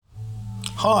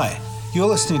Hi, you're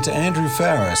listening to Andrew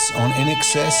Farris on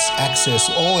INXS Access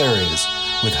All Areas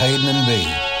with Hayden and B.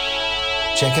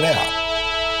 Check it out.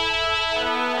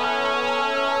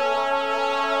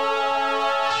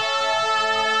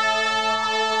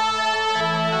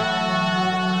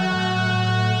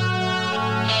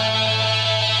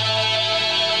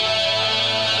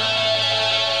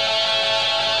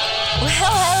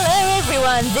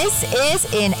 This is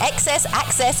INXS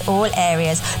Access All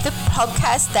Areas, the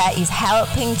podcast that is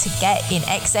helping to get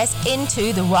INXS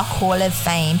into the Rock Hall of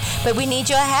Fame. But we need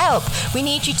your help. We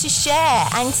need you to share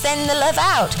and send the love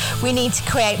out. We need to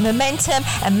create momentum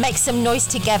and make some noise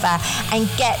together and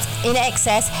get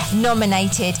INXS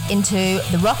nominated into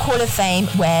the Rock Hall of Fame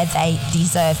where they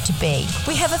deserve to be.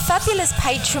 We have a fabulous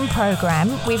patron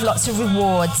program with lots of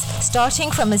rewards,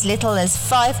 starting from as little as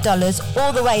 $5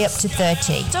 all the way up to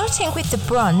 $30. Starting with the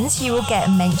bronze, you will get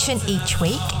a mention each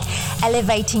week.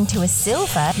 Elevating to a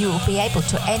silver, you will be able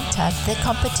to enter the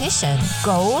competition.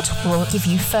 Gold will give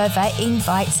you further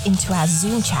invites into our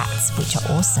Zoom chats, which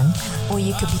are awesome. Or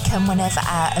you could become one of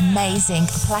our amazing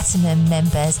platinum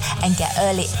members and get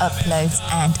early uploads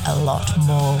and a lot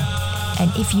more. And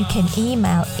if you can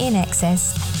email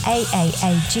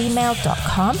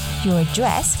inxsaaa@gmail.com your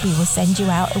address, we will send you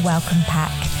out a welcome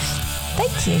pack.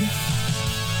 Thank you.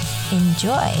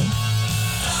 Enjoy.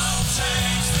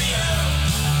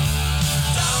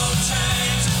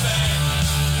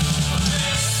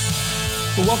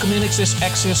 Well, welcome to INXS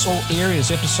Access All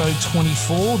Areas, episode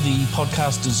 24, the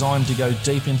podcast designed to go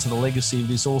deep into the legacy of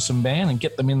this awesome band and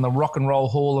get them in the Rock and Roll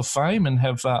Hall of Fame and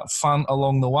have fun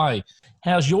along the way.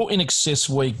 How's your INXS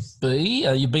week, B?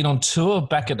 You've been on tour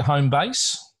back at home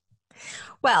base?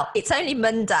 Well, it's only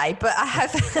Monday, but I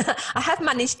have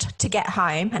managed to get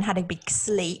home and had a big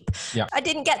sleep. Yeah. I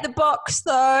didn't get the box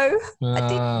though. I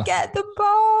didn't get the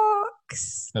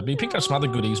box. But you picked up some other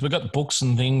goodies. We've got books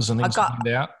and things to hand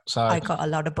out. So I got a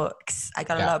lot of books. A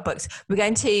lot of books. We're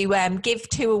going to give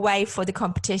 2 away for the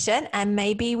competition, and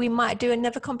maybe we might do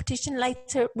another competition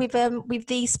later with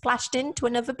these splashed into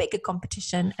another bigger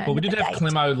competition. Well, we did have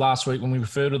Clemo last week when we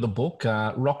referred to the book,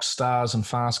 Rock Stars and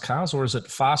Fast Cars, or is it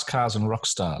Fast Cars and Rock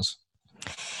Stars?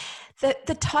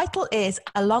 The title is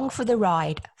Along for the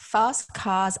Ride, Fast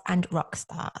Cars and Rock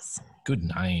Stars. Good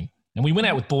name. And we went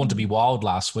out with Born to be Wild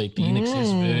last week, the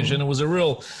INXS version. It was a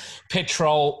real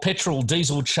petrol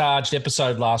diesel charged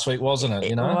episode last week, wasn't it?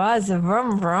 You know? It was a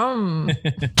vroom vroom.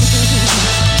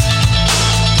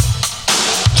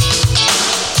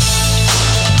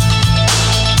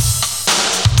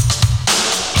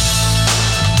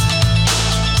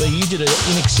 So you did an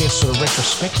INXS sort of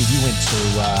retrospective. You went to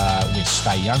where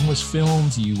Stay Young was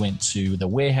filmed. You went to the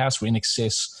warehouse where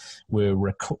INXS were,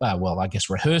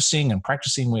 rehearsing and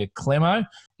practicing with Clemo.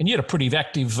 And you had a pretty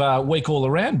active week all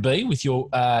around, B, with your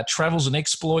travels and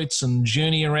exploits and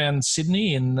journey around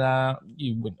Sydney. And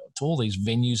you went to all these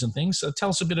venues and things. So tell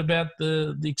us a bit about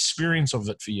the experience of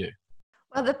it for you.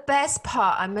 Well, the best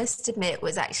part, I must admit,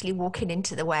 was actually walking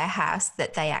into the warehouse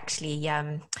that they actually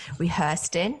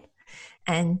rehearsed in.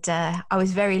 And I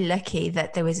was very lucky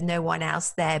that there was no one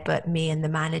else there but me and the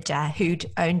manager who'd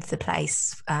owned the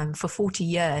place for 40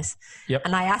 years. Yep.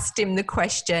 And I asked him the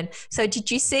question, so did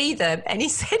you see them? And he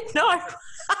said, no.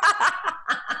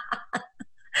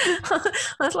 I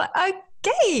was like,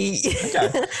 okay.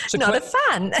 So not a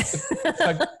fan.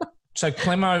 So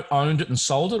Clemo owned it and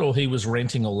sold it, or he was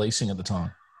renting or leasing at the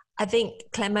time? I think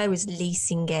Clemo was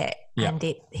leasing it, and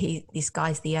this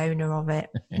guy's the owner of it.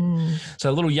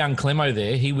 So a little young Clemo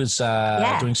there, he was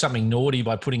doing something naughty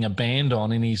by putting a band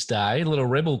on in his day. A little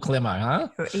rebel Clemo, huh?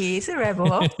 He is a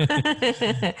rebel. All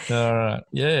right,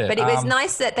 yeah. But it was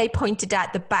nice that they pointed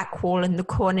out the back wall and the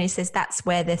corner. He says that's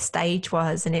where the stage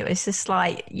was, and it was just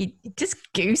like just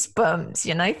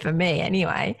goosebumps, for me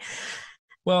anyway.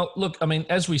 Well, look, I mean,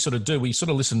 as we sort of do, we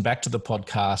sort of listen back to the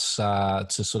podcasts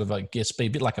to sort of, I guess, be a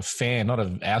bit like a fan, not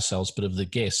of ourselves, but of the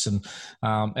guests. And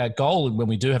our goal when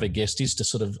we do have a guest is to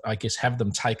sort of, I guess, have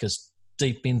them take us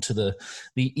deep into the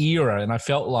era. And I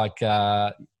felt like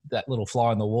that little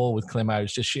fly on the wall with Clemo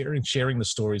is just sharing the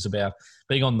stories about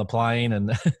being on the plane.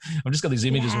 And I've just got these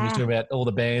images when we talk about all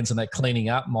the bands and that cleaning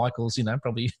up. Michael's,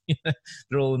 probably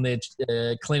they're all in there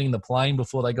cleaning the plane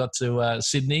before they got to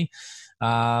Sydney.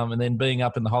 And then being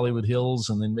up in the Hollywood Hills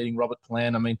and then meeting Robert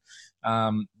Plant. I mean,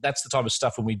 that's the type of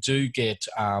stuff when we do get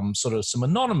sort of some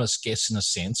anonymous guests in a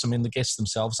sense. I mean, the guests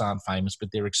themselves aren't famous,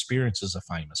 but their experiences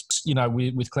are famous. You know,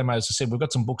 with Clemo, as I said, we've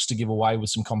got some books to give away with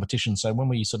some competitions. So when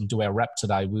we sort of do our wrap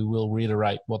today, we will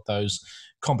reiterate what those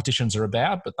competitions are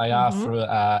about, but they are for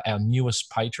our newest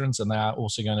patrons, and they are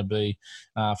also going to be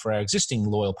for our existing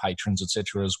loyal patrons,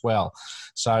 etc. as well.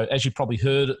 So as you probably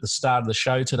heard at the start of the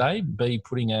show today, be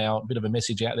putting a bit of a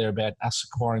message out there about us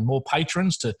acquiring more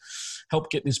patrons to help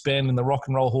get this band in the Rock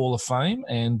and Roll Hall of Fame,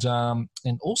 and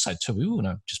also too, we want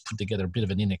to just put together a bit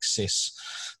of an INXS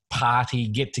party,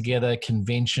 get together,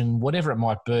 convention, whatever it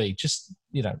might be. Just,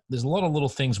 you know, there's a lot of little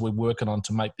things we're working on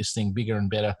to make this thing bigger and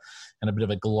better, and a bit of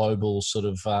a global sort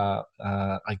of,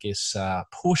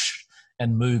 push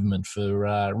and movement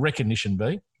for recognition,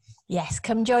 B. Yes,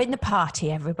 come join the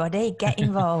party, everybody. Get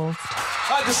involved.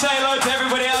 I'd like to say hello to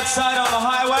everybody outside on the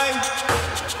highway.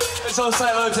 Let's all say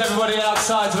hello to everybody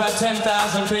outside. It's about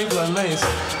 10,000 people at least.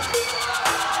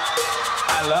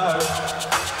 Hello.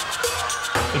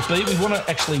 But B, we want to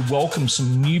actually welcome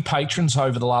some new patrons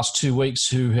over the last 2 weeks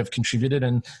who have contributed.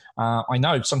 And I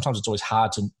know sometimes it's always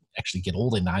hard to actually get all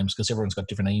their names because everyone's got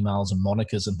different emails and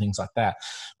monikers and things like that.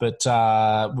 But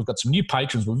we've got some new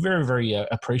patrons. We're very, very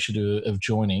appreciative of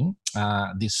joining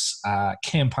this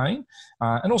campaign.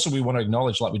 And also we want to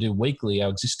acknowledge, like we do weekly, our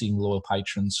existing loyal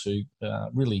patrons who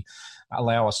really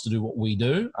allow us to do what we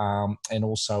do, and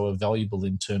also are valuable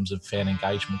in terms of fan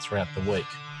engagement throughout the week.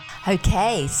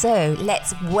 Okay, so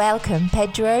let's welcome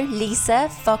Pedro, Lisa,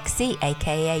 Foxy,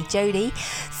 aka Jody,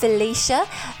 Felicia,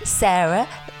 Sarah,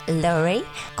 Laurie,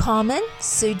 Carmen,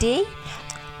 Sudi,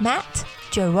 Matt,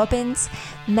 Joe Robbins,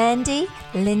 Mandy,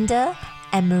 Linda,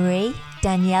 Emery,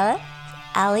 Daniela,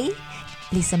 Ali,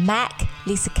 Lisa Mack,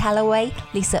 Lisa Calloway,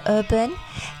 Lisa Urban,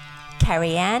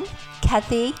 Carrie Ann,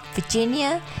 Kathy,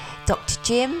 Virginia, Dr.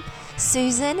 Jim,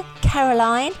 Susan,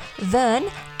 Caroline,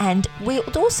 Vern, and we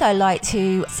would also like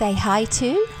to say hi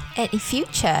to any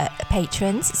future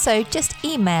patrons, so just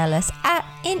email us at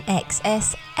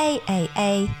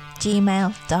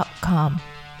inxsaaa@gmail.com.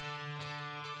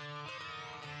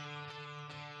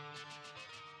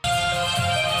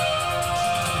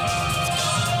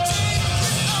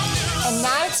 And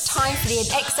now it's time for the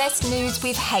INXS news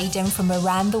with Hayden from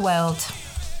around the world.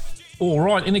 All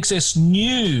right, INXS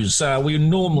news. We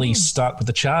normally start with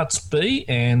the charts, B,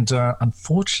 and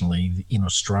unfortunately in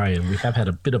Australia we have had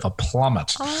a bit of a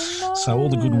plummet. Oh, no. So all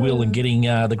the goodwill in getting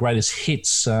the greatest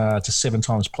hits to 7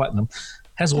 times platinum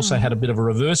has also had a bit of a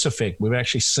reverse effect. We've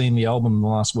actually seen the album in the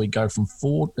last week go from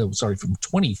 24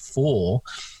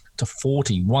 to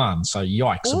 41. So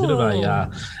yikes, a bit of a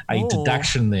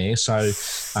deduction there. So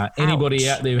anybody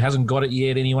out there who hasn't got it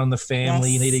yet, anyone in the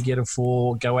family, you need to get it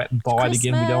for, go out and buy it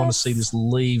again. We don't want to see this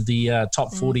leave the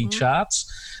top 40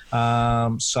 charts.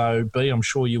 So B, I'm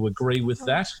sure you agree with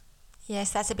that.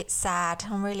 Yes, that's a bit sad.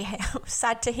 I'm really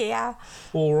sad to hear.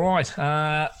 All right.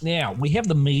 Now, we have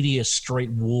the media street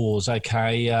wars,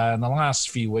 okay? In the last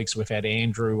few weeks, we've had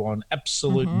Andrew on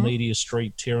absolute media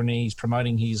street tyranny. He's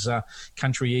promoting his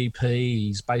country EP.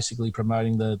 He's basically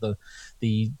promoting the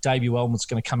debut album that's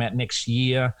going to come out next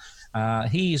year.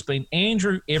 He has been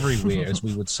Andrew everywhere, as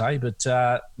we would say. But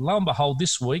lo and behold,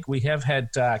 this week we have had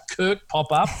Kirk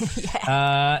pop up,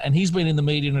 and he's been in the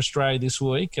media in Australia this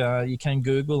week. You can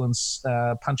Google and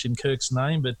punch in Kirk's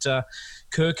name, but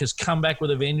Kirk has come back with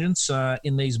a vengeance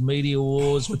in these media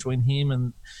wars between him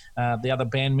and the other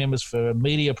band members for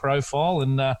media profile.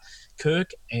 And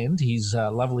Kirk and his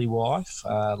lovely wife,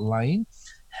 Lane,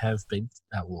 have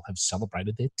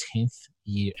celebrated their 10th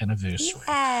year anniversary.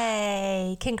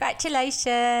 Yay!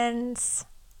 Congratulations.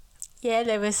 Yeah,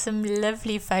 there were some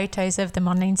lovely photos of them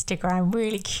on Instagram.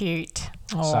 Really cute.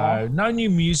 Aww. So no new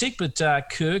music, but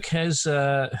Kirk has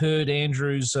heard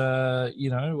Andrew's,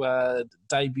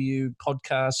 debut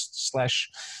podcast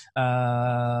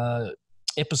 /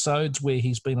 episodes where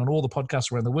he's been on all the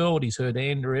podcasts around the world. He's heard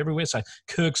Andrew everywhere. So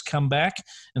Kirk's come back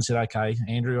and said, okay,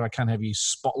 Andrew, I can't have you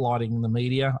spotlighting the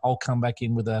media. I'll come back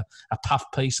in with a puff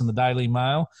piece in the Daily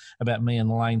Mail about me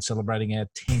and Lane celebrating our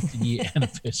 10th year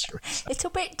anniversary.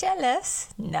 Little bit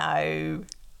jealous? No.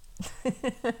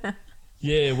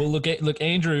 Yeah, well, look,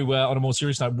 Andrew, on a more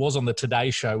serious note, was on the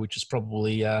Today Show, which is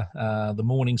probably the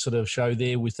morning sort of show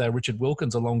there with Richard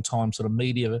Wilkins, a long-time sort of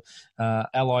media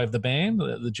ally of the band.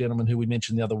 The gentleman who we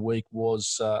mentioned the other week was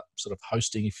sort of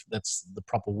hosting, if that's the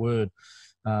proper word,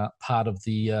 part of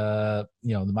the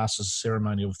the master's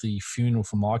ceremony of the funeral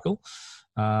for Michael.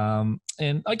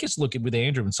 And I guess look with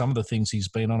Andrew and some of the things he's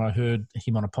been on. I heard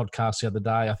him on a podcast the other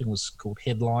day. I think it was called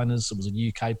Headliners. It was a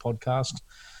UK podcast.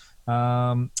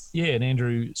 And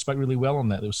Andrew spoke really well on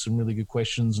that. There was some really good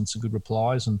questions and some good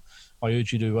replies, and I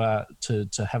urge you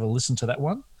to have a listen to that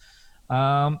one.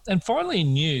 And finally,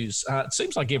 in news, it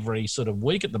seems like every sort of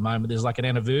week at the moment there's like an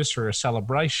anniversary or a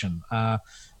celebration. I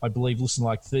believe Listen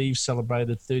Like Thieves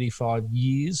celebrated 35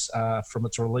 years from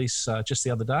its release just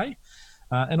the other day.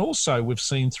 And also we've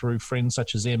seen through friends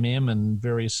such as and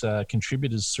various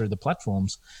contributors through the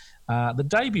platforms, the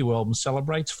debut album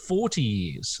celebrates 40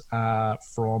 years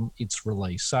from its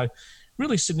release. So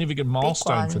really significant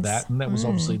milestone for that. And that was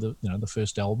obviously the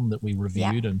first album that we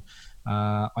reviewed. And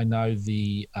I know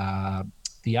the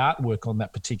artwork on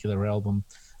that particular album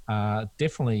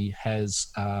definitely has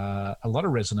a lot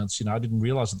of resonance. I didn't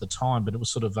realize at the time, but it was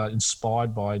sort of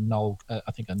inspired by Noel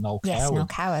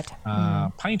Coward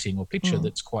painting or picture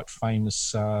that's quite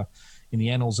famous in the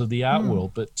annals of the art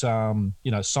world. But,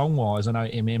 song-wise, I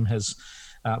know has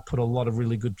put a lot of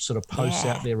really good sort of posts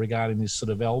out there regarding this sort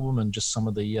of album and just some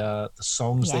of the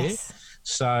songs there.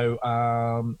 So,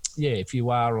 if you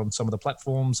are on some of the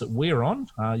platforms that we're on,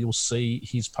 you'll see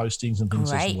his postings and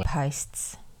things as well. Great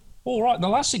posts. All right. And the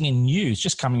last thing in news,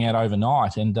 just coming out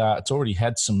overnight, and it's already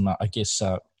had some,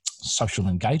 social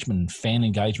engagement and fan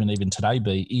engagement even today,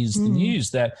 is the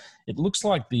news that it looks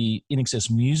like the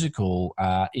INXS musical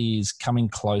is coming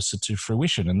closer to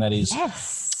fruition, and that is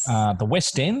the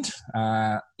West End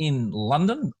in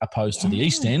London opposed to the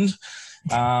East End.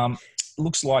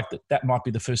 Looks like that might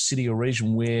be the first city or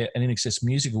region where an INXS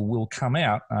musical will come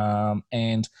out.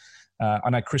 I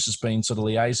know Chris has been sort of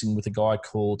liaising with a guy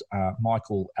called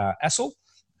Michael Assel,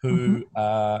 who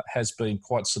has been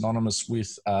quite synonymous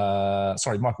with,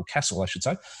 Michael Castle, I should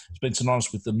say, has been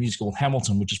synonymous with the musical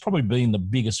Hamilton, which has probably been the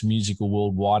biggest musical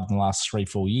worldwide in the last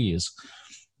 3-4 years,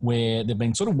 where they've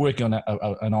been sort of working on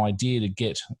an idea to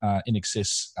get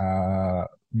INXS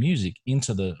music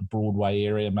into the Broadway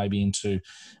area, maybe into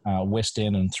West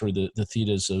End and through the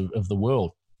theatres of the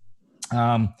world.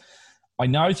 I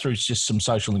know through just some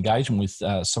social engagement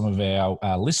with some of our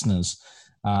listeners,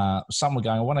 some were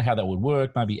going, I wonder how that would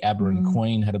work. Maybe ABBA and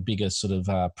Queen had a bigger sort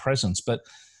of presence. But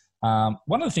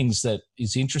one of the things that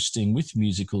is interesting with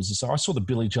musicals is I saw the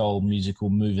Billy Joel musical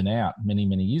Moving Out many,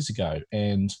 many years ago.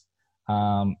 And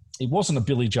it wasn't a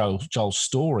Billy Joel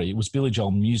story. It was Billy Joel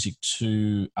music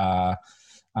to, a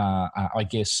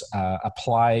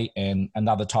play and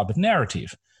another type of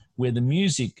narrative, where the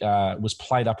music was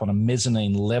played up on a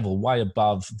mezzanine level way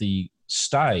above the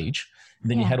stage. And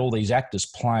then you had all these actors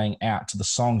playing out to the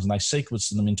songs, and they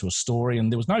sequenced them into a story,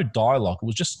 and there was no dialogue. It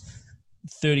was just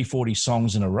 30, 40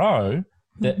 songs in a row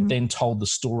that then told the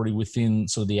story within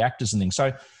sort of the actors and things.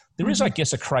 So there is, I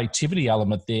guess, a creativity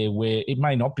element there where it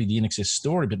may not be the INXS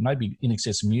story, but maybe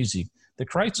INXS music that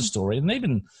creates a story. And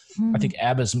even I think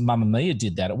ABBA's Mamma Mia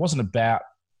did that. It wasn't about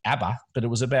ABBA, but it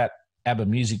was about ABBA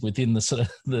music within the sort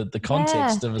of the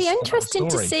context of a story. It'd be interesting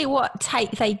to see what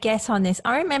take they get on this.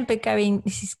 I remember going,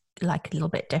 this is like a little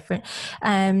bit different,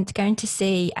 going to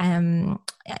see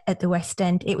at the West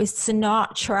End. It was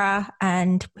Sinatra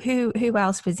and who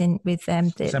else was in with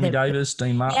them? Sammy Davis,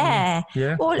 Dean Martin.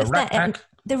 Yeah. All the of Rat that. Pack.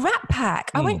 The Rat Pack.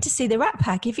 I went to see the Rat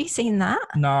Pack. Have you seen that?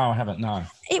 No, I haven't. No.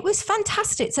 It was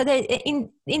fantastic. So they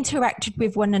interacted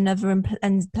with one another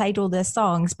and played all their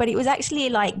songs, but it was actually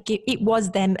like it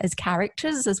was them as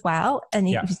characters as well. And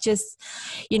it was just,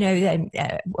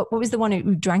 what was the one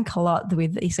who drank a lot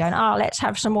with? He's going, let's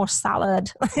have some more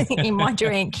salad in my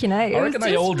drink. I reckon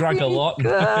they all drank really a lot.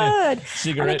 Good.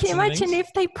 Cigarettes. Can you imagine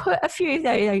if they put a few?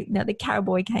 The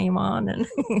cowboy came on and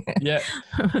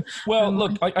Well,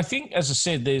 look, I think, as I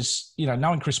said, there's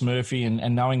knowing Chris Murphy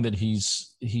and knowing that he's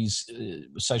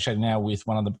associated now with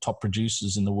one of the top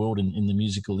producers in the world in the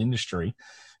musical industry,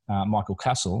 Michael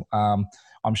Castle.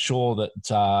 I'm sure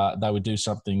that they would do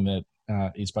something that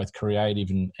is both creative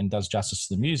and does justice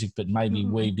to the music, but maybe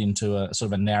weaved into a sort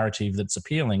of a narrative that's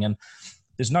appealing. And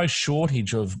there's no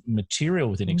shortage of material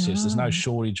within INXS. There's no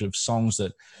shortage of songs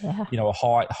that, are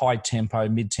high tempo,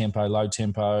 mid tempo, low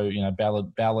tempo,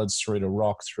 ballads through to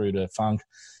rock, through to funk.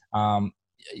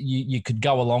 You could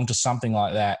go along to something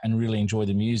like that and really enjoy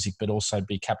the music, but also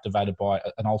be captivated by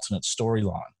an alternate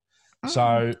storyline.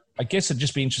 So I guess it'd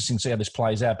just be interesting to see how this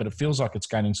plays out, but it feels like it's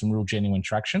gaining some real genuine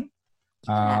traction.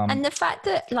 And the fact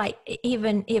that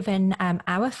even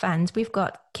our fans, we've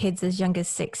got kids as young as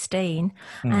 16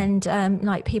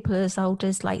 and people as old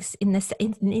as in their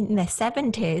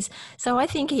 70s. So I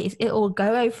think it will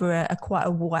go over a quite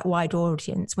a wide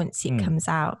audience once it comes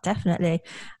out. Definitely.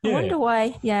 I wonder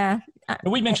why. Yeah.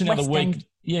 We mentioned the other West week. End.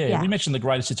 Yeah, we mentioned the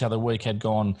greatest hits the other week had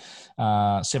gone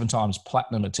 7 times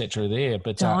platinum, etc. There,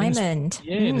 but Diamond.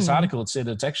 This article, it said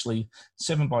it's actually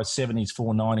 7 by 70 is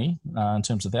 490 in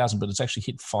terms of thousand, but it's actually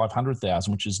hit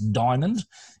 500,000, which is diamond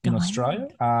in Australia,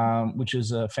 which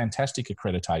is a fantastic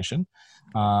accreditation.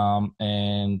 I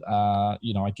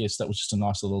guess that was just a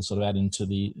nice little sort of add into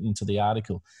the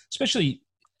article, especially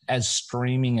as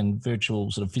streaming and virtual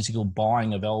sort of physical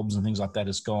buying of albums and things like that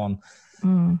has gone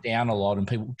down a lot, and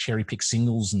people cherry pick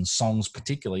singles and songs,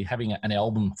 particularly having an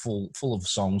album full of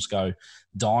songs go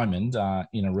diamond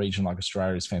in a region like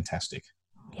Australia is fantastic.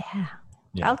 Yeah.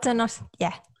 Well done.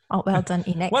 Well done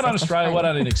in excess. Well done, Australia. Well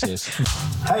done in excess.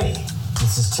 Hey,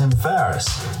 this is Tim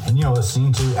Farriss, and you're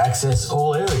listening to Access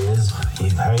All Areas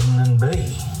with Hayden and B.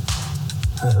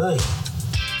 Hey.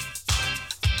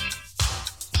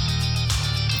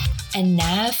 And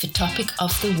now for topic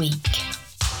of the week.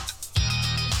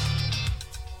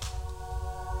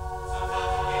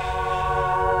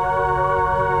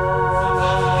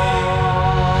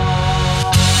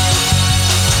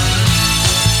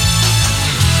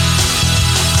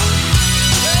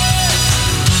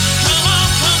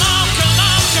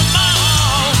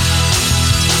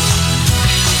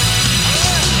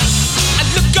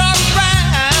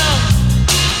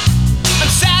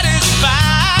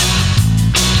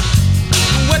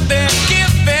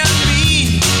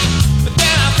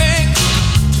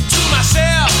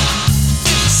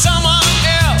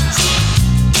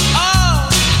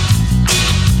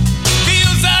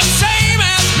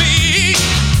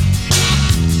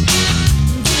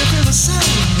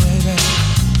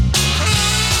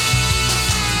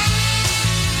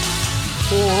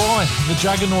 The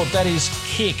juggernaut that is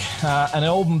Kick, an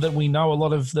album that we know a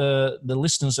lot of the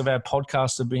listeners of our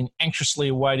podcast have been anxiously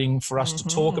awaiting for us to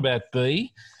talk about,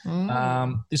 B.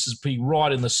 This is be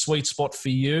right in the sweet spot for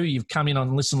you. You've come in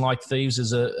on Listen Like Thieves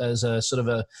as a sort of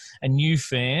a new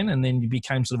fan, and then you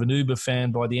became sort of an Uber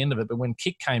fan by the end of it. But when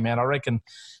Kick came out, I reckon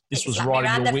this was right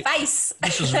in your face.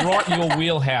 This was right in your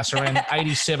wheelhouse around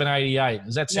 87, 88.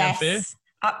 Does that sound fair?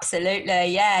 Absolutely,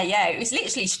 yeah. It was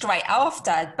literally straight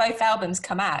after both albums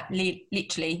come out,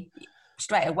 literally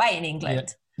straight away in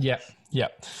England. Yeah.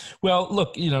 Well,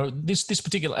 look, this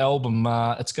particular album,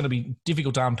 it's going to be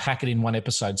difficult to unpack it in one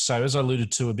episode. So as I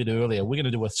alluded to a bit earlier, we're going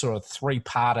to do a sort of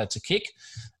 3-parter to Kick.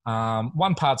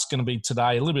 One part's going to be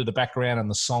today, a little bit of the background and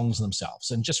the songs themselves,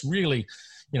 and just really,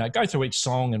 go through each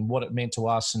song and what it meant to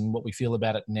us and what we feel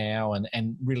about it now,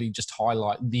 and really just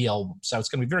highlight the album. So it's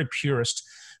going to be very purist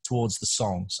towards the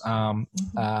songs.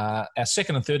 Our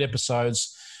second and third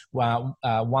episodes, one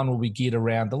will be geared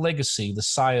around the legacy, the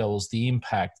sales, the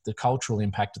impact, the cultural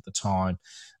impact at the time,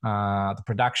 the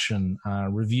production,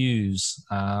 reviews,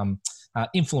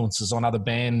 influences on other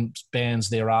bands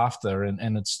thereafter,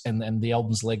 and the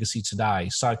album's legacy today.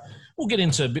 So we'll get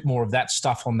into a bit more of that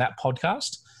stuff on that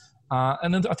podcast.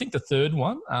 And then I think the third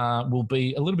one will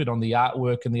be a little bit on the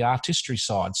artwork and the artistry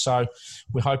side. So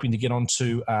we're hoping to get on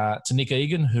to Nick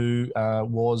Egan, who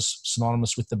was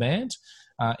synonymous with the band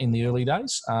in the early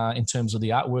days in terms of the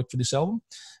artwork for this album.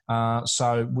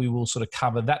 So we will sort of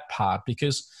cover that part,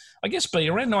 because I guess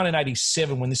around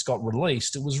 1987 when this got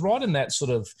released, it was right in that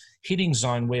sort of hitting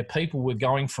zone where people were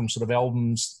going from sort of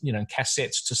albums,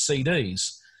 cassettes to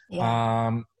CDs.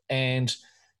 Yeah.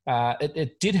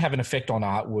 It did have an effect on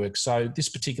artwork. So this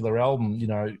particular album,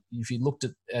 if you looked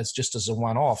at as a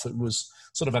one-off, it was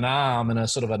sort of an arm and a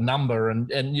sort of a number,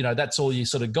 and that's all you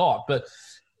sort of got. But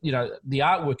the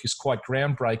artwork is quite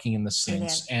groundbreaking in the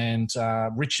sense. Yeah. And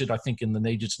Richard, I think in the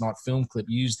Need You Tonight film clip,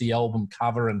 used the album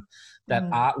cover and that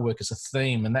artwork as a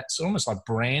theme, and that's almost like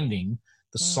branding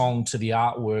the song to the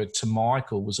artwork to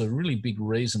Michael was a really big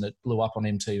reason it blew up on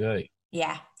MTV.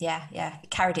 Yeah. It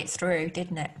carried it through,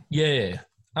 didn't it? Yeah.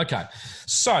 Okay.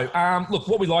 So, look,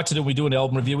 what we like to do when we do an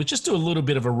album review is just do a little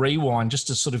bit of a rewind just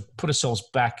to sort of put ourselves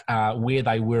back where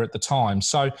they were at the time.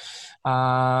 So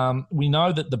we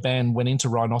know that the band went into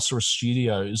Rhinoceros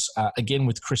Studios, again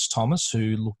with Chris Thomas,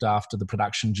 who looked after the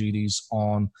production duties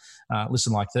on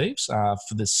Listen Like Thieves.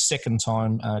 For the second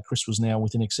time, Chris was now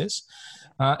with INXS.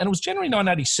 And it was January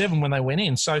 1987 when they went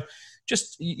in. So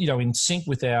just, in sync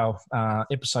with our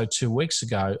episode 2 weeks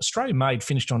ago, Australia Made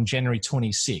finished on January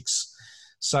 26.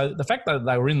 So the fact that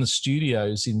they were in the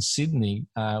studios in Sydney,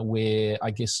 where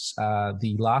I guess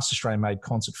the last Australia Made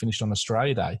concert finished on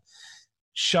Australia Day,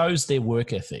 shows their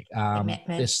work ethic. They're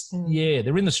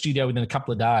in the studio within a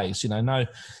couple of days. No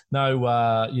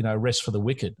rest for the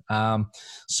wicked.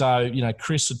 So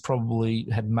Chris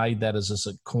had made that as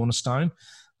a cornerstone.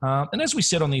 And as we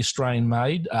said on the Australian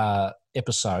Made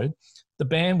episode, the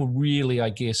band were really,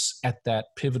 I guess, at that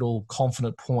pivotal,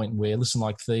 confident point where Listen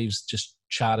Like Thieves just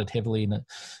charted heavily in,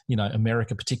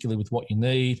 America, particularly with What You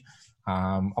Need.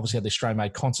 Obviously had the Australian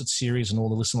Made Concert Series and all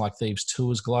the Listen Like Thieves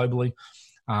tours globally.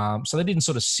 So they didn't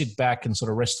sort of sit back and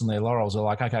sort of rest on their laurels. They're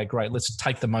like, okay, great, let's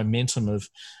take the momentum of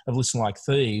Listen Like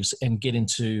Thieves and get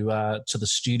into to the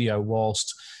studio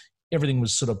whilst everything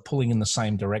was sort of pulling in the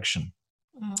same direction.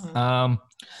 Mm-hmm.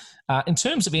 In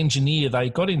terms of engineer, they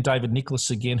got in David Nicholas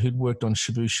again, who'd worked on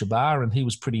Shabu Shabar, and he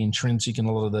was pretty intrinsic in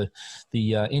a lot of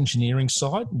the engineering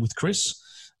side with Chris.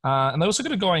 And they also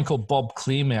got a guy in called Bob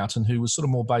Clearmountain, who was sort of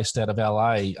more based out of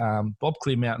LA. Bob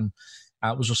Clearmountain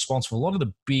was responsible for a lot of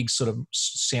the big sort of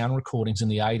sound recordings in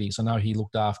the 80s. I know he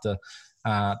looked after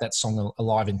that song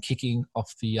Alive and Kicking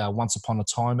off the Once Upon a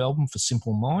Time album for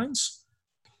Simple Minds.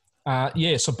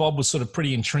 So Bob was sort of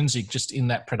pretty intrinsic just in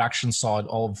that production side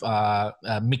of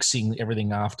mixing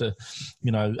everything after,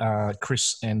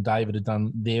 Chris and David had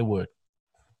done their work.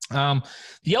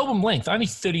 The album length, only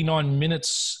 39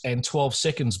 minutes and 12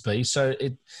 seconds, B. So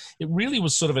it really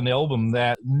was sort of an album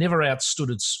that never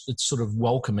outstood its sort of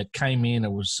welcome. It came in,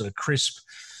 it was sort of crisp,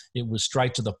 it was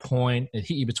straight to the point, it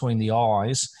hit you between the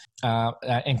eyes,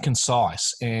 and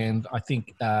concise. And I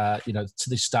think, to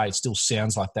this day, it still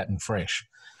sounds like that and fresh.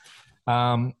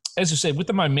 As I said, with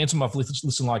the momentum of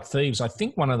Listen Like Thieves, I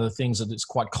think one of the things that is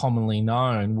quite commonly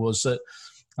known was that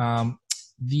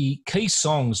the key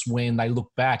songs, when they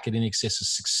look back at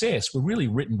INXS's success, were really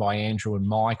written by Andrew and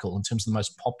Michael in terms of the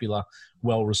most popular,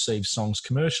 well-received songs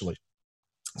commercially.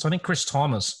 So I think Chris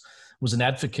Thomas was an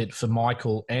advocate for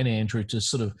Michael and Andrew to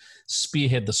sort of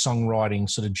spearhead the songwriting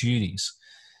sort of duties.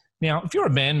 Now, if you're a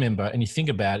band member and you think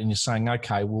about it and you're saying,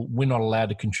 okay, well, we're not allowed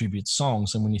to contribute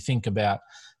songs, and when you think about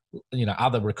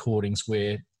other recordings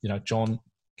where, John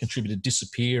contributed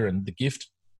Disappear and The Gift,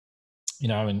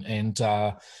 and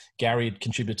Gary had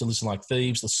contributed to Listen Like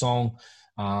Thieves, the song.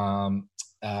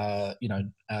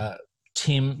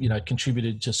 Tim,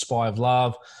 contributed to Spy of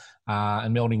Love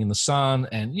and Melting in the Sun,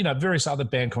 and, various other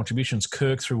band contributions.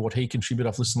 Kirk through what he contributed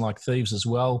off Listen Like Thieves as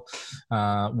well,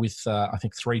 with, I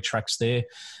think, 3 tracks there.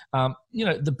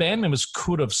 The band members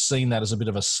could have seen that as a bit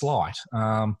of a slight.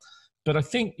 But I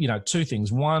think, 2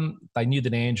 things. One, they knew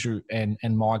that Andrew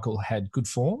and Michael had good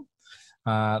form.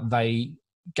 They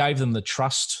gave them the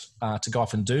trust to go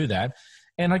off and do that.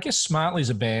 And I guess smartly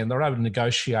as a band, they were able to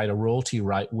negotiate a royalty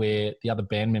rate where the other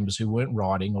band members who weren't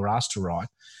writing or asked to write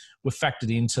were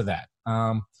factored into that.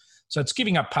 So it's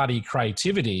giving up part of your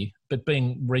creativity, but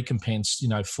being recompensed,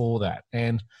 for that.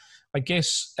 And I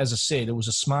guess, as I said, it was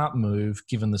a smart move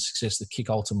given the success that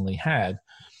Kick ultimately had.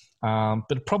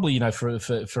 But probably,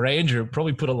 for Andrew, it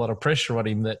probably put a lot of pressure on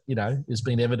him that, has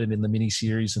been evident in the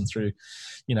mini-series and through,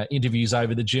 interviews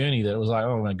over the journey, that it was like,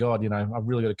 oh my God, I've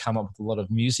really got to come up with a lot of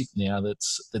music now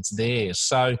that's there.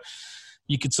 So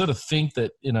you could sort of think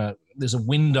that, there's a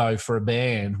window for a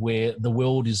band where the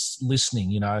world is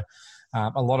listening, A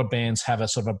lot of bands have a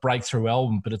sort of a breakthrough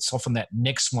album, but it's often that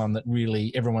next one that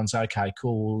really everyone's, okay,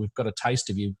 cool, we've got a taste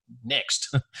of you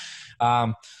next.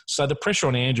 So the pressure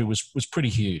on Andrew was pretty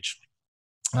huge.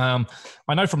 I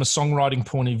know from a songwriting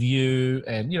point of view,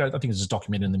 and, I think this is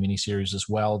documented in the miniseries as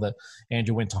well, that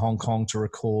Andrew went to Hong Kong to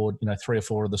record, 3 or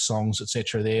 4 of the songs,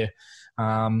 etc. there.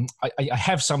 I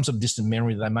have some sort of distant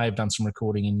memory that they may have done some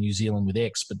recording in New Zealand with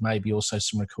X, but maybe also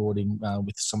some recording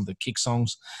with some of the Kick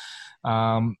songs.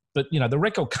 But, the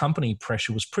record company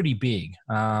pressure was pretty big.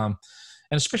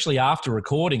 And especially after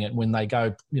recording it, when they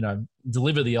go,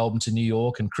 deliver the album to New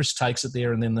York and Chris takes it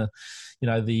there, and then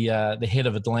the head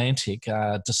of Atlantic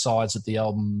decides that the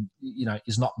album,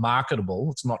 is not marketable,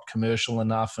 it's not commercial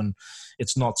enough, and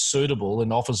it's not suitable,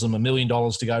 and offers them $1 million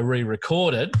to go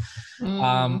re-record it.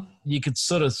 You could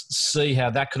sort of see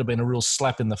how that could have been a real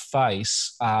slap in the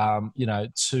face,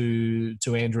 to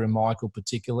Andrew and Michael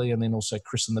particularly, and then also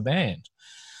Chris and the band.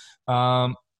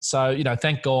 So,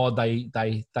 thank God they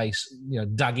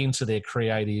dug into their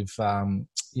creative,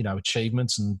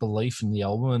 achievements and belief in the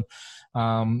album,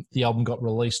 and the album got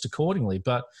released accordingly.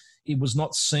 But it was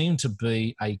not seen to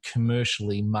be a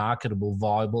commercially marketable,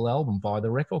 viable album by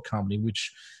the record company,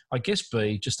 which I guess,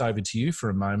 B, just over to you for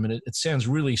a moment. It sounds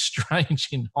really strange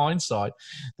in hindsight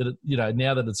that,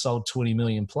 now that it's sold 20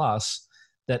 million plus,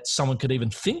 that someone could even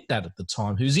think that at the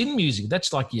time, who's in music.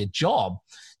 That's like your job,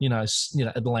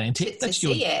 Atlantic. That's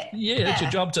your, that's your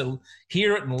job, to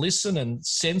hear it and listen and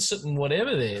sense it and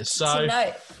whatever there. So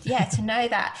to know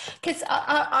that, because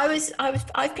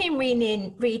I've been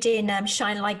reading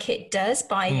Shine Like It Does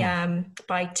by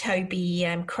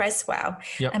Toby Creswell.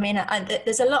 Yep. I mean,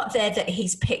 there's a lot there that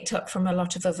he's picked up from a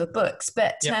lot of other books,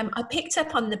 but I picked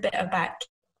up on the bit about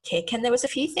Kick, and there was a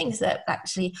few things that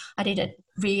actually I didn't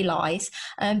realise,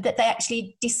 that they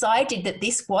actually decided that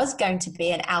this was going to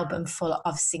be an album full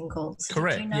of singles.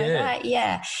 Correct. Did you know that?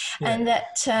 Yeah. And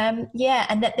that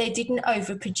and that they didn't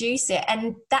overproduce it,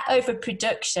 and that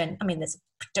overproduction, I mean, there's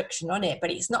production on it,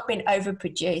 but it's not been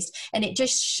overproduced, and it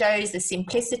just shows the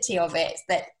simplicity of it,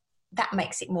 that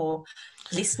makes it more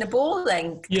listenable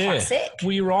and classic.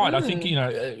 Well, you're right. I think,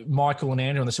 Michael and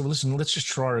Andrew, and they said, well, listen, let's just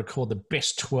try to record the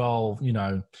best 12,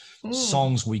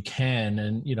 songs we can.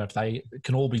 And, if they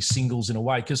can all be singles in a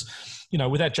way, because,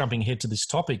 without jumping ahead to this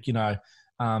topic,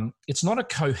 it's not a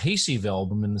cohesive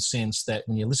album in the sense that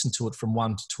when you listen to it from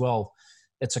 1 to 12,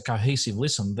 it's a cohesive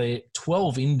listen. They're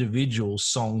 12 individual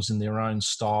songs in their own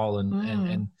style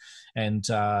and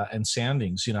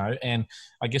soundings, and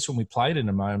I guess when we play it in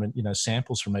a moment,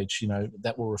 samples from each,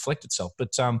 that will reflect itself.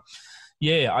 But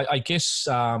I guess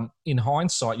in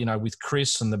hindsight, with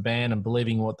Chris and the band and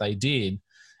believing what they did,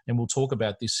 and we'll talk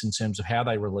about this in terms of how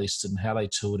they released it and how they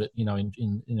toured it,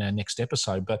 in our next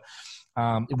episode. But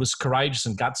it was courageous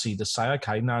and gutsy to say,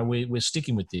 okay, no, we're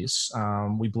sticking with this.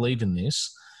 We believe in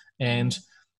this. And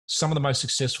some of the most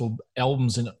successful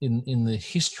albums in the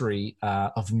history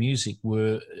of music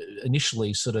were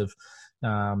initially sort of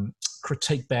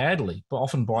critiqued badly, but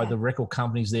often by the record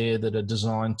companies there that are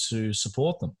designed to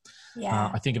support them.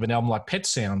 I think of an album like Pet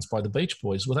Sounds by the Beach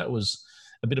Boys. Well, that was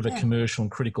a bit of a commercial and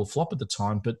critical flop at the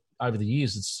time, but over the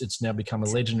years, it's now become a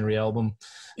legendary album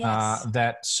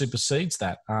that supersedes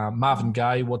that. Marvin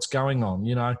Gaye, What's Going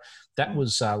On? That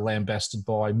was lambasted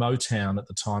by Motown at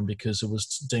the time because it was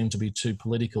deemed to be too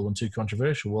political and too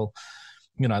controversial. Well,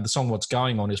 the song What's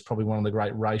Going On is probably one of the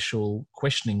great racial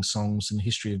questioning songs in the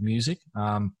history of music.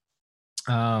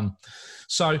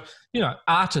 So,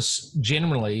 artists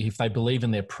generally, if they believe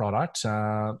in their product,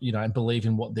 and believe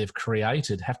in what they've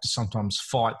created, have to sometimes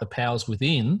fight the powers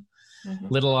within,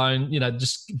 let alone,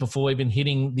 just before even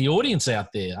hitting the audience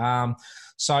out there.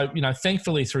 So,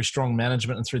 thankfully through strong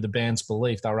management and through the band's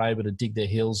belief, they were able to dig their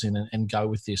heels in and go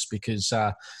with this because,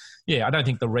 I don't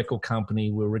think the record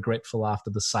company were regretful after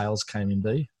the sales came in,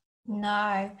 B.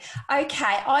 No.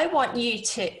 Okay, I want you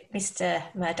to, Mr.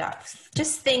 Murdoch,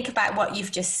 just think about what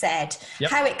you've just said,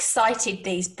 how excited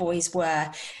these boys were.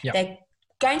 They're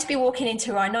going to be walking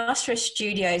into Rhinoceros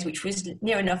Studios, which was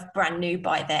near enough brand new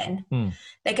by then.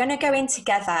 They're going to go in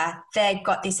together. They've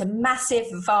got this massive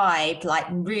vibe, like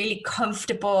really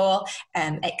comfortable,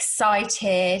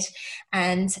 excited,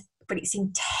 but it's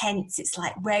intense. It's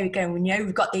like, where are we going? We know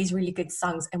we've got these really good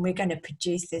songs and we're going to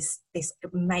produce this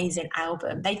amazing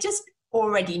album. They just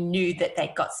already knew that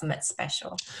they'd got something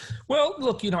special. Well,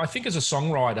 look, I think as a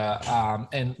songwriter,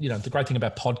 and, the great thing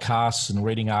about podcasts and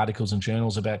reading articles and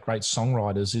journals about great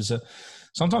songwriters is that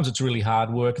sometimes it's really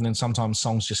hard work and then sometimes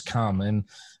songs just come. And,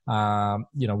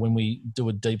 when we do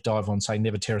a deep dive on, say,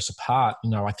 Never Tear Us Apart,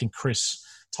 I think Chris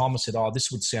Thomas said,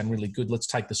 this would sound really good. Let's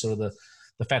take the sort of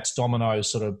the Fats Domino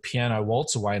sort of piano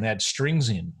waltz away and add strings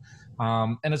in.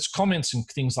 And it's comments and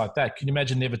things like that. Can you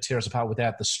imagine Never Tear Us Apart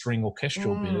without the string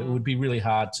orchestral bit? It would be really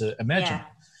hard to imagine.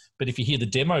 But if you hear the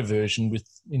demo version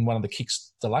in one of the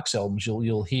Kicks Deluxe albums,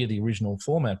 you'll hear the original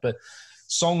format. But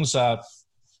songs are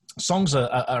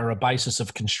a basis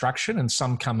of construction, and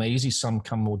some come easy, some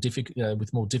come more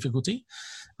with more difficulty.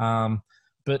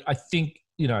 But I think,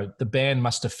 the band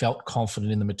must have felt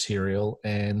confident in the material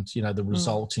and, the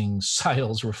resulting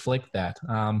sales reflect that.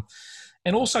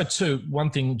 And also, too,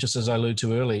 one thing, just as I alluded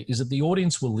to earlier, is that the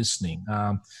audience were listening.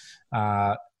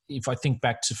 If I think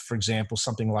back to, for example,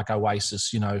 something like Oasis,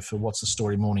 for What's the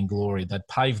Story, Morning Glory, that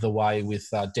paved the way with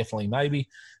Definitely Maybe,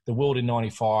 The World in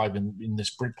 95, and in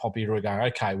this Britpop era going,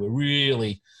 okay, we're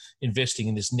really investing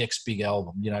in this next big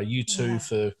album. U2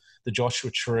 for the Joshua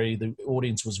Tree, the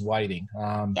audience was waiting.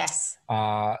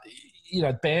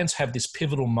 Bands have this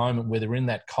pivotal moment where they're in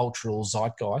that cultural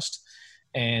zeitgeist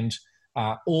and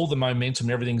all the momentum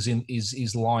and everything's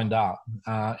is lined up.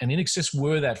 And INXS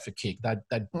were that for Kick. They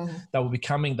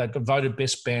got voted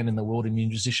best band in the world in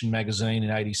Musician magazine in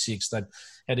 '86. They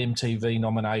had MTV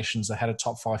nominations. They had a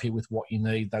top 5 hit with What You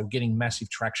Need. They were getting massive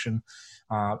traction,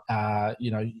 both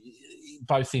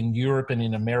in Europe and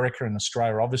in America and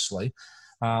Australia, obviously.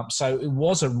 So it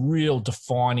was a real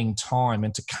defining time,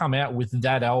 and to come out with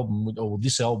that album, or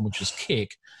this album, which is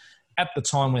Kick, at the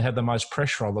time we had the most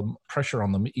pressure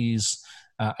on them is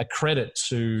a credit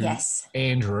to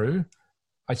Andrew.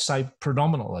 I'd say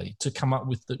predominantly to come up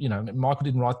with Michael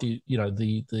didn't write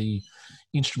the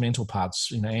instrumental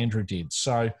parts, Andrew did.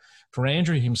 So for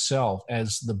Andrew himself,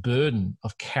 as the burden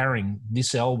of carrying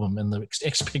this album and the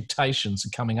expectations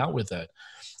of coming up with it,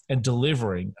 and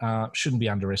delivering shouldn't be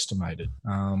underestimated.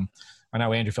 I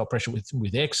know Andrew felt pressure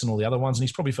with X and all the other ones, and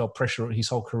he's probably felt pressure his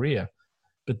whole career.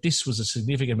 But this was a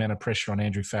significant amount of pressure on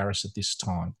Andrew Farriss at this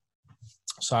time.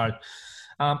 So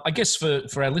I guess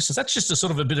for our listeners, that's just a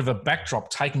sort of a bit of a backdrop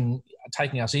taking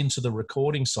us into the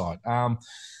recording side.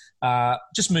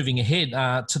 Just moving ahead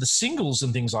to the singles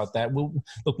and things like that. We're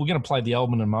going to play the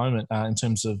album in a moment in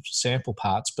terms of sample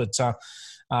parts, but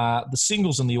the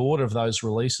singles and the order of those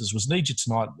releases was Need You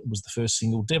Tonight was the first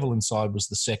single, Devil Inside was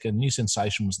the second, New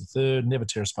Sensation was the third, Never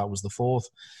Tear Us Apart was the fourth.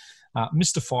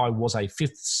 Mystify was a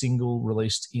fifth single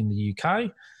released in the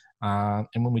UK.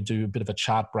 And when we do a bit of a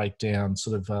chart breakdown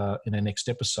sort of in our next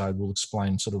episode, we'll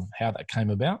explain sort of how that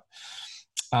came about.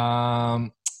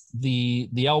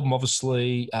 The album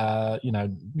obviously,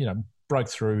 broke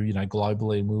through,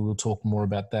 globally, and we will talk more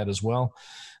about that as well.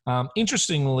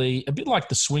 Interestingly, a bit like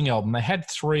the Swing album, they had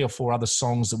 3 or 4 other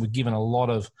songs that were given a lot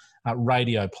of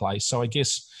radio play. So I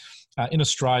guess in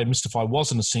Australia, Mystify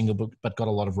wasn't a single, but got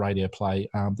a lot of radio play.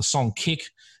 The song Kick,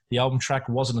 the album track,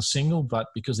 wasn't a single, but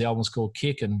because the album was called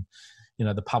Kick and,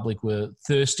 the public were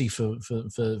thirsty for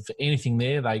anything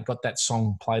there, they got that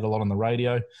song played a lot on the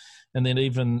radio. And then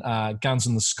even Guns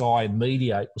in the Sky and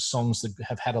Mediate were songs that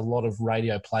have had a lot of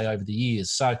radio play over the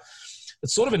years. So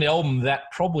it's sort of an album that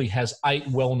probably has 8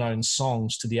 well-known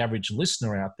songs to the average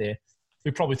listener out there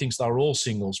who probably thinks they're all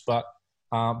singles, but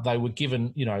they were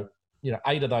given,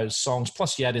 8 of those songs,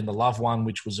 plus you add in the Love One,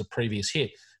 which was a previous hit.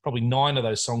 Probably 9 of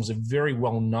those songs are very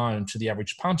well known to the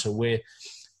average punter where,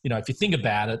 if you think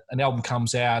about it, an album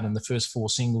comes out and the first 4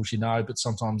 singles but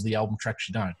sometimes the album tracks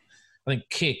you don't. I think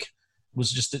Kick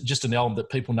was just an album that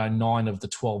people know 9 of the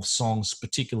 12 songs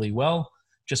particularly well,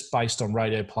 just based on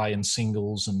radio play and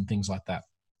singles and things like that.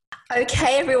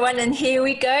 Okay, everyone, and here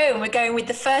we go. We're going with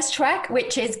the first track,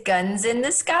 which is Guns in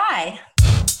the Sky.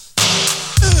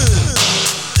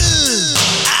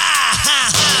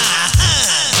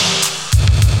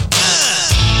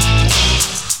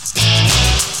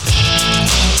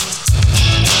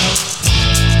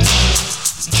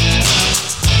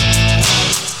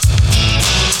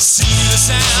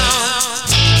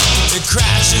 It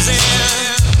crashes in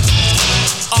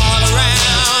all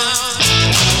around.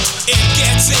 It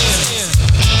gets in.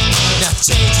 Now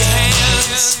take your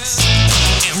hands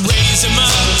and raise them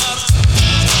up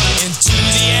into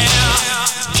the air.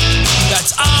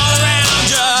 That's all around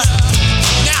you.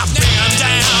 Now bring them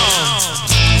down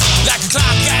like a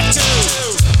clock at 2.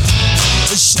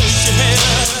 Shake your head.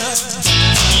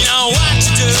 You know what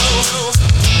to do.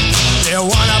 They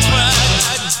wanna put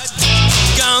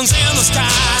guns in the sky.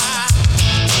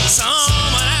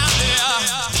 Someone out there.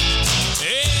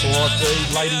 All right, the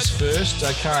ladies first.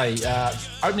 Okay,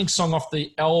 opening song off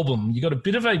the album. You got a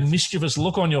bit of a mischievous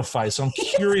look on your face. I'm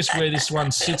curious where this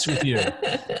one sits with you.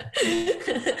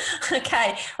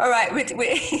 Okay, all right.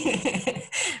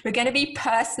 We're going to be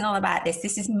personal about this.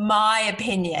 This is my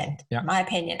opinion. Yeah. My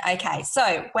opinion. Okay,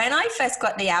 so when I first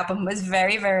got the album, I was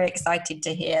very, very excited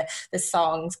to hear the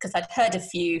songs because I'd heard a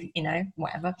few,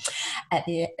 whatever, at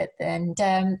the end.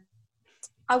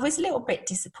 I was a little bit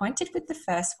disappointed with the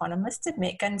first one. I must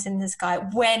admit, Guns in the Sky,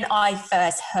 when I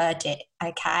first heard it.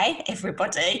 Okay,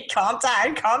 everybody, calm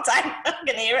down. I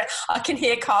can hear it. I can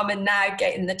hear Carmen now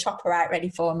getting the chopper out ready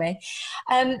for me.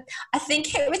 I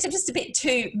think it was just a bit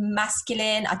too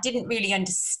masculine. I didn't really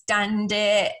understand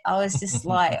it. I was just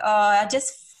like, I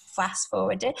just fast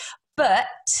forwarded it. But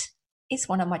it's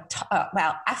one of my top,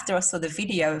 after I saw the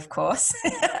video, of course.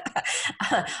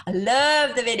 I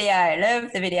love the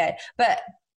video. But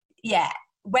yeah,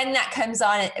 when that comes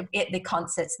on at the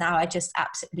concerts now, I just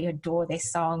absolutely adore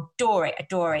this song. Adore it.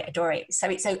 So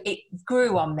it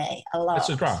grew on me a lot. It's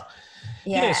a grow.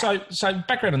 Yeah. So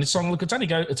background on this song. Look,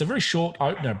 it's a very short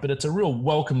opener, but it's a real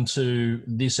welcome to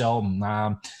this album.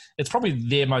 It's probably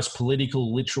their most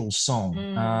political, literal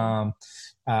song.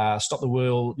 Stop the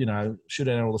world, shoot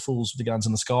out all the fools with the guns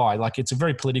in the sky. Like, it's a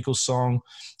very political song.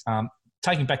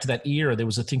 Taking back to that era, there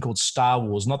was a thing called Star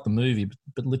Wars, not the movie,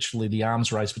 but literally the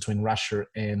arms race between Russia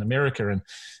and America. And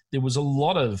there was a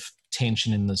lot of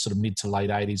tension in the sort of mid to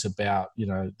late 80s about,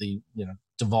 the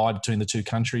divide between the two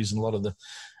countries and a lot of the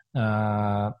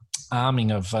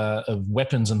arming of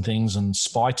weapons and things and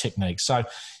spy techniques. So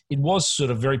it was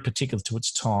sort of very particular to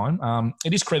its time.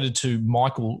 It is credited to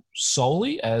Michael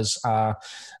solely as, the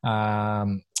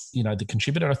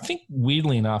contributor. I think,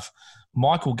 weirdly enough,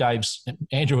 Michael gave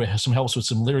Andrew some help with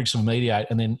some lyrics from Mediate,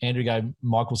 and then Andrew gave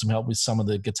Michael some help with some of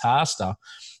the guitar stuff.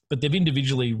 But they've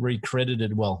individually credited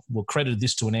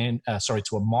this to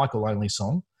to a Michael-only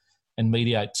song and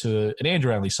Mediate to an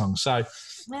Andrew-only song. So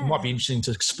It might be interesting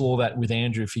to explore that with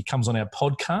Andrew if he comes on our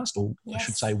podcast, or I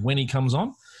should say when he comes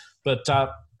on. But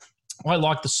I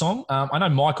like the song. I know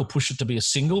Michael pushed it to be a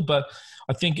single, but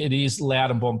I think it is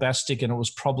loud and bombastic, and it was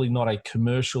probably not a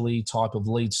commercially type of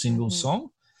lead single song.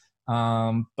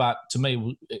 But to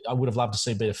me, I would have loved to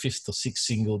see it be a 5th or 6th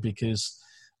single because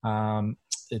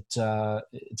it's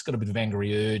got a bit of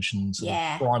angry urge and sort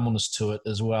of primalness to it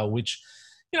as well, which,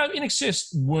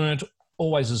 INXS weren't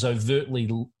always as overtly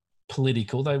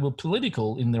political. They were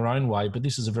political in their own way, but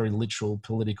this is a very literal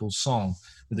political song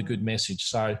with a good message.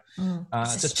 So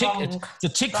it's a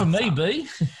tick for me, B.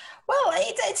 Well,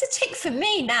 it's a tick for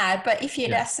me now, but if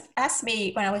you'd asked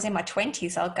me when I was in my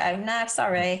 20s, I'll go, no,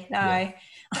 sorry, no.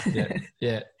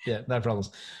 Yeah, no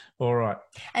problems. All right.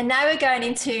 And now we're going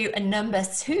into a number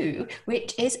 2,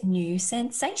 which is New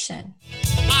Sensation.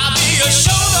 I'll be your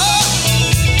shoulder,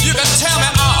 you can tell me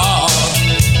all,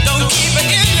 don't keep it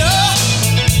in you.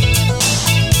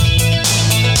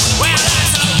 Well,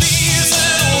 that's the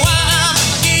reason why I'm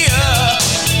here.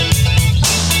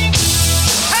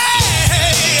 Hey,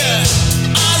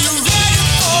 are you ready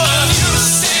for a new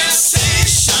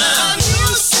sensation?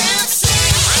 New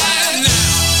sensation. Right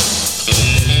now.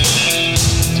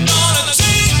 Gonna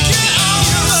take you on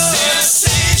new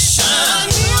sensation.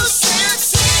 New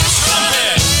sensation.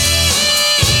 Trumpet.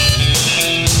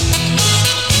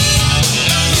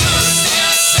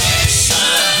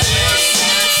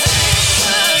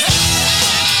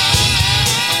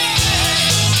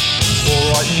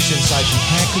 New Sensation.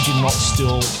 How could you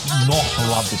not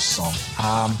love this song?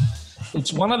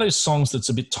 It's one of those songs that's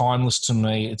a bit timeless to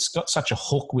me. It's got such a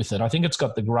hook with it. I think it's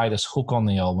got the greatest hook on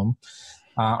the album.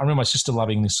 I remember my sister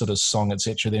loving this sort of song,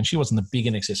 etc. Then she wasn't the big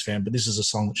NXS fan, but this is a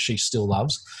song that she still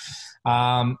loves.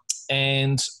 And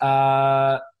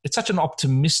it's such an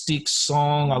optimistic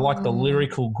song. I like the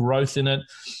lyrical growth in it.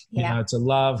 You know, it's a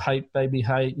love, hate, baby,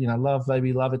 hate. Love,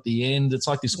 baby, love at the end. It's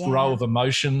like this grow of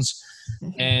emotions,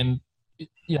 and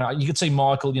you could see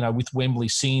Michael, with Wembley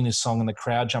singing this song and the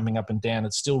crowd jumping up and down.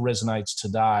 It still resonates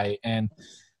today, and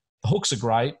the hooks are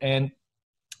great. And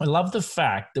I love the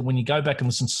fact that when you go back and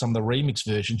listen to some of the remix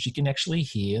versions, you can actually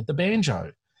hear the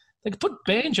banjo. They could put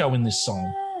banjo in this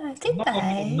song. Did Not a lot of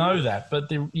people know that,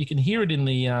 but you can hear it in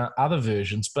the other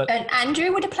versions. But and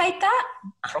Andrew would have played that?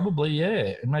 Probably,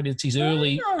 yeah. And maybe it's his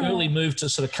early move to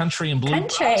sort of country and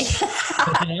bluegrass.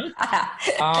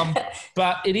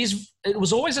 But it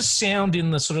was always a sound in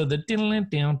the sort of the down,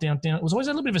 down, down. It was always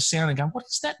a little bit of a sound and going, what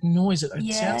is that noise? It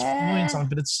sounds familiar, something,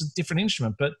 but it's a different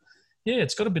instrument. But yeah,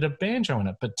 it's got a bit of banjo in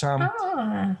it. But tell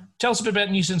us a bit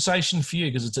about New Sensation for you,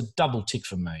 because it's a double tick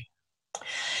for me.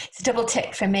 It's a double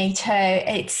tick for me too.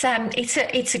 It's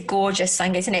a gorgeous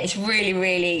song, isn't it? It's really,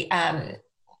 really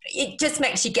it just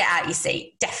makes you get out your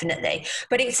seat, definitely.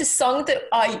 But it's a song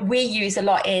that we use a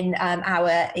lot in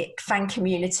our fan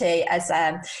community as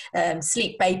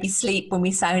 "Sleep Baby Sleep" when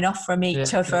we sign off from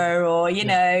each other, or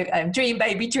 "Dream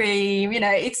Baby Dream." We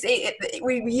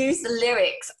use the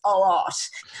lyrics a lot.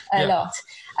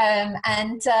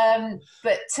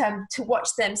 But to watch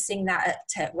them sing that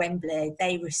at Wembley,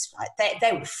 they were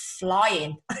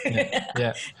flying. They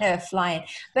were flying.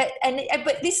 But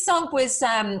this song was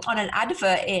on an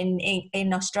advert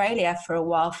in Australia for a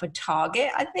while for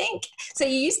Target, I think. So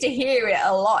you used to hear it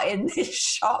a lot in the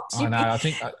shops. I know.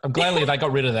 I'm glad they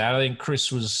got rid of that. I think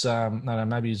Chris was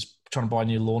maybe he's trying to buy a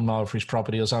new lawnmower for his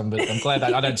property or something, but I'm glad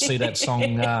I don't see that song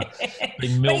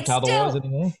being milked otherwise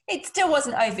anymore. It still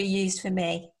wasn't overused for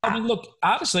me. I mean, look,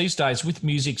 artists these days with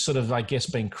music sort of, I guess,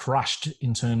 being crushed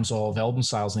in terms of album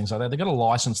sales and things like that, they've got to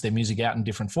license their music out in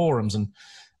different forums. And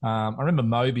I remember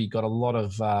Moby got a lot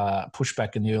of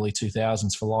pushback in the early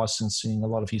 2000s for licensing a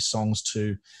lot of his songs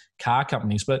to car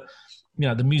companies. But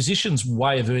the musician's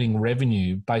way of earning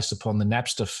revenue based upon the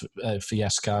Napster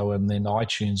fiasco and then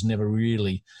iTunes never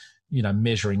really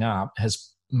measuring up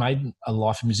has made a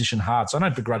life of musician hard. So I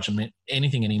don't begrudge them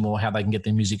anything anymore, how they can get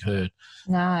their music heard.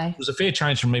 No. It was a fair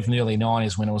change from me from the early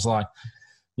 90s when it was like,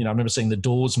 I remember seeing the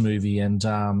Doors movie and,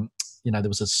 there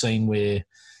was a scene where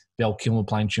Val Kilmer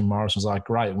playing Jim Morrison was like,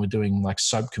 great, and we're doing like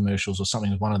soap commercials or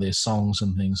something with one of their songs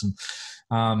and things. And,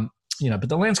 but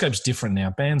the landscape's different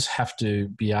now. Bands have to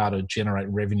be able to generate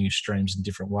revenue streams in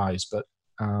different ways. But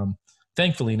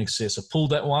thankfully, INXS have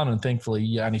pulled that one, and thankfully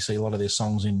you only see a lot of their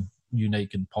songs in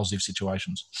unique and positive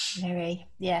situations. Very,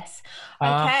 yes.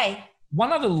 Okay.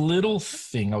 One other little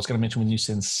thing I was going to mention with New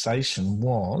Sensation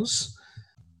was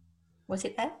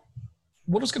it there?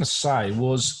 What I was going to say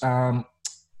was,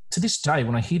 to this day,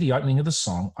 when I hear the opening of the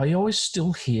song, I always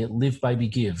still hear "Live Baby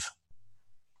Give."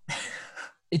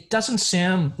 It doesn't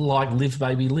sound like "Live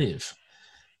Baby Live."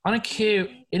 I don't care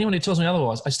anyone who tells me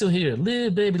otherwise. I still hear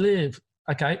 "Live Baby Live."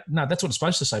 Okay, no, that's what it's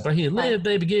supposed to say, but I hear "Live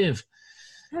Baby Give."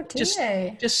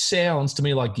 just sounds to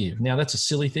me like Give. Now that's a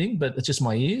silly thing, but it's just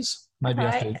my ears. Maybe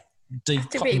I have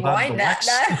to rewind that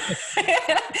now.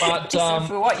 But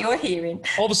for what you're hearing,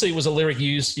 obviously it was a lyric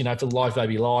used, for the Live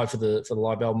Baby Live for the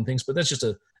live album things. But that's just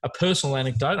a personal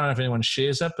anecdote. I don't know if anyone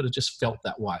shares that, but it just felt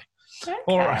that way. Okay.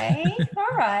 All right.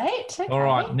 Okay. All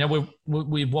right. Now we've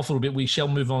waffled a bit. We shall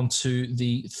move on to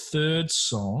the third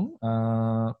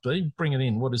song. B, bring it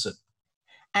in. What is it?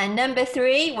 And number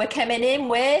 3, we're coming in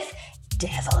with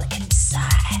Devil Inside.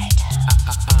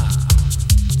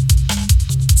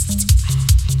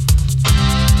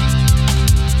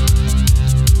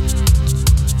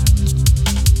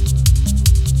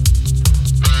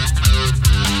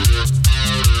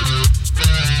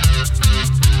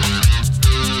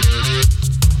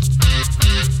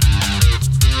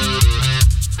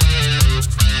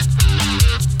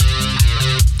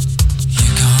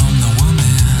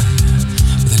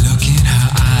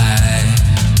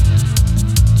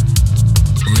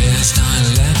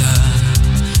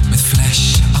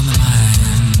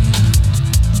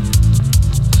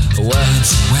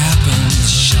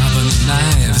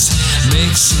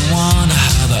 Makes you wonder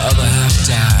how the other half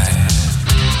died.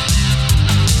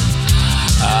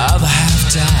 Other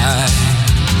half died.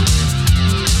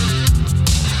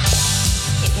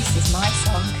 This is my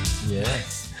song. Yeah.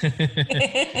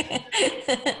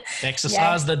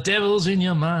 Exercise the devils in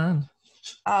your mind.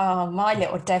 Oh, my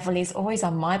little devil is always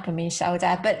on my bum and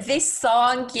shoulder. But this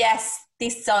song,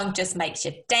 this song just makes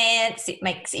you dance.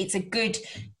 It's a good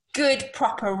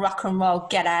proper rock and roll.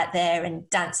 Get out there and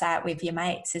dance out with your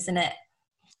mates, isn't it?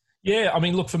 Yeah, I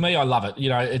mean, look, for me, I love it.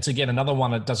 It's, again, another one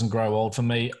that doesn't grow old for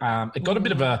me. It got a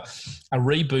bit of a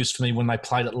reboost for me when they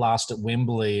played it last at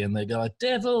Wembley, and they go like,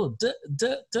 devil,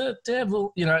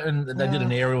 devil, and they did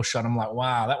an aerial shot. I'm like,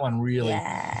 wow, that one really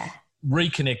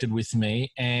reconnected with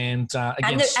me. And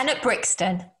again, and at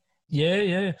Brixton.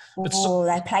 Yeah. But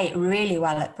they play it really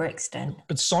well at Brixton.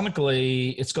 But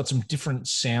sonically, it's got some different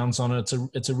sounds on it.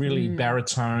 It's a really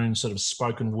baritone sort of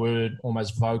spoken word,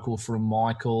 almost vocal from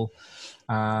Michael.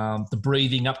 The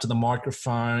breathing up to the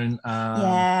microphone.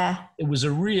 It was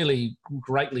a really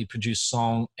greatly produced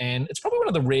song, and it's probably one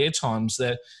of the rare times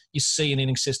that you see an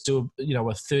INXS do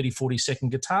a 30,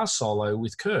 40-second guitar solo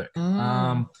with Kirk.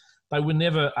 They were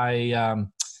never a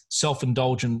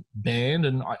self-indulgent band,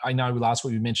 and I know last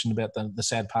week we mentioned about the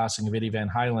sad passing of Eddie Van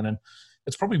Halen, and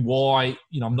it's probably why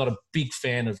I'm not a big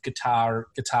fan of guitar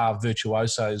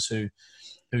virtuosos who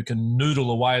can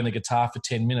noodle away on the guitar for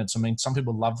 10 minutes. I mean, some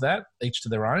people love that, each to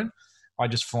their own. I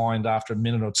just find after a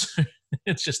minute or two,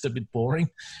 it's just a bit boring.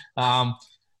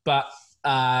 But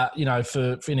for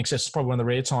INXS, it's probably one of the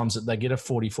rare times that they get a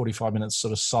 40, 45 minutes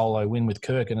sort of solo win with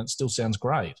Kirk, and it still sounds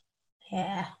great.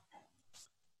 Yeah.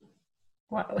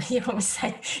 What you want me to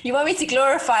say? You want me to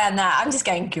glorify on that? I'm just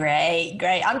going, great.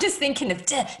 I'm just thinking of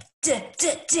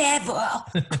devil.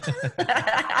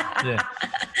 Yeah.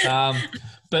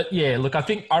 But yeah, look,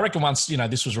 I reckon once,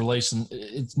 this was released, and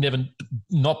it's never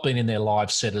not been in their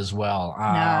live set as well.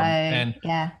 And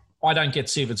I don't get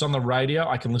sick. If it's on the radio,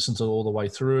 I can listen to it all the way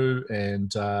through,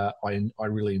 and I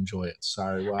really enjoy it.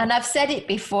 So, and I've said it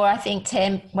before. I think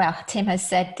Tim has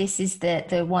said this is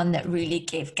the one that really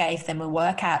gave them a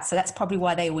workout. So that's probably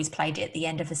why they always played it at the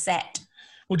end of a set.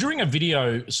 Well, during a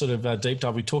video sort of deep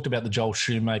dive, we talked about the Joel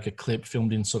Shoemaker clip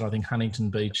filmed in sort of, I think, Huntington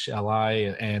Beach,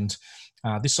 LA, and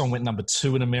this song went number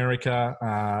 2 in America.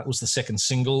 It was the second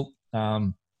single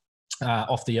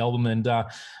off the album, and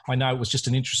I know it was just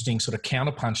an interesting sort of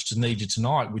counterpunch to Need You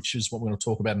Tonight, which is what we're going to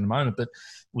talk about in a moment, but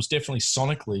it was definitely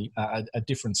sonically a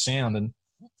different sound, and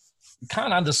you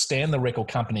can't understand the record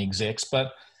company execs,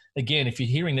 but again, if you're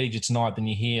hearing Need You Tonight, then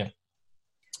you hear,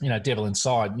 Devil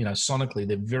Inside, sonically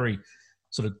they're very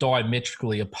sort of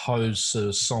diametrically opposed sort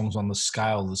of songs on the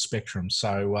scale of the spectrum.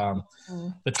 So,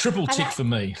 but triple tick for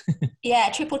me. Yeah,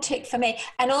 triple tick for me.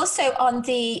 And also on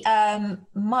the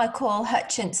Michael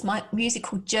Hutchence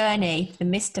musical journey, the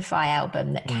Mystify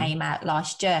album that came out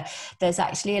last year, there's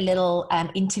actually a little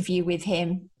interview with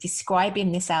him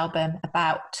describing this album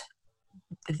about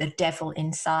the devil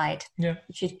inside. Yeah.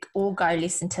 You should all go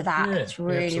listen to that. Yeah, it's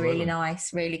really, really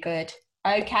nice, really good.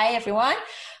 Okay, everyone.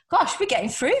 Gosh, we're getting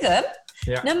through them.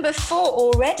 Yeah. Number 4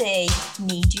 already.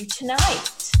 Need You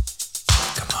Tonight.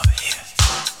 Come over here.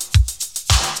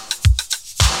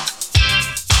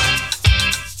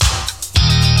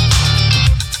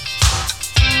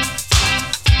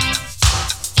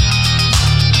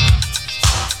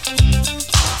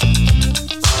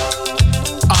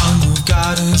 All we've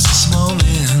got is this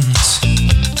moment.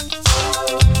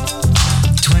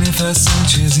 21st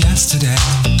century's yesterday.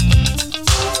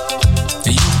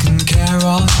 You can care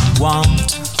all you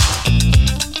want.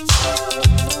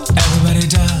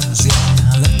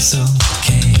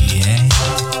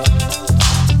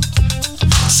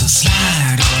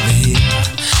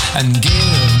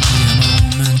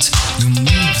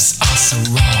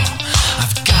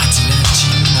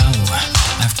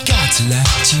 to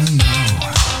let you know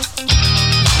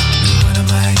you're one of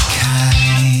my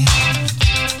kind.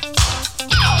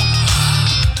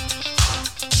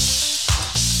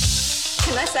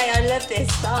 Can I say I love this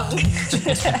song?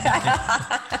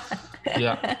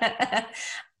 Yeah.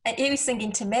 He was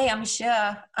singing to me, I'm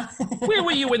sure. Where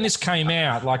were you when this came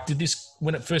out? Like,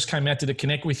 when it first came out, did it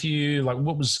connect with you? Like,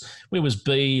 where was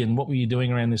B and what were you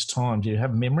doing around this time? Do you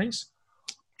have memories?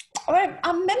 I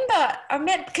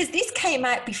remember because this came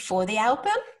out before the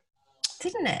album,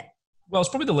 didn't it? Well, it's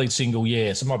probably the lead single,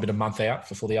 yeah. So it might have been a month out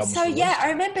before the album. So yeah, I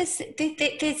remember this.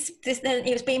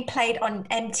 It was being played on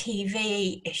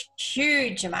MTV a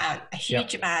huge amount,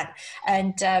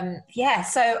 and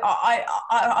So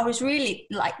I was really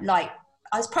like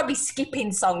I was probably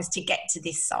skipping songs to get to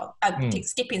this song, and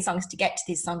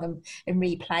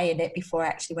replaying it before I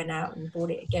actually went out and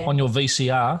bought it again on your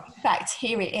VCR. In fact,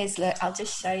 here it is. Look, I'll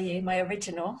just show you my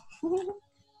original. Do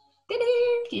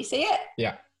you see it?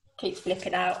 Yeah. Keeps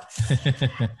flipping out.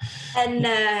 And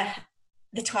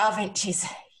the 12-inch is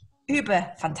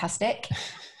uber fantastic.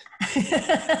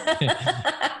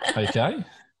 Okay.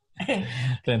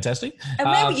 Fantastic. And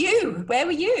where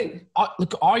were you?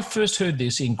 I first heard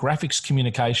this in graphics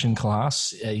communication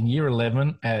class in year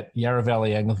 11 at Yarra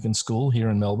Valley Anglican School here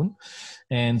in Melbourne.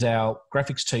 And our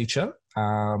graphics teacher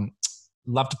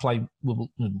loved to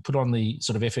put on the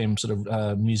sort of FM sort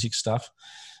of music stuff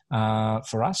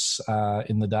for us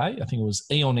in the day. I think it was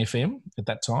Eon FM at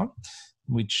that time,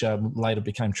 which later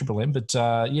became Triple M. But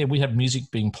we had music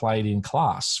being played in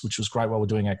class, which was great while we're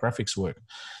doing our graphics work.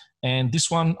 And this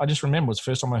one, I just remember, was the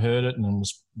first time I heard it, and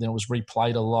then it was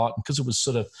replayed a lot because it was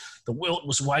sort of the world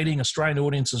was waiting. Australian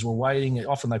audiences were waiting.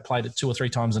 Often they played it 2 or 3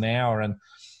 times an hour, and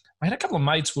I had a couple of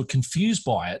mates who were confused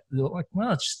by it. They were like,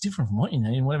 "Well, it's just different from what you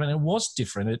know," and whatever. And it was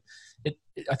different. It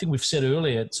I think we've said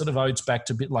earlier, it sort of odes back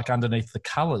to a bit like Underneath the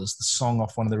Colours, the song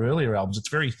off one of their earlier albums. It's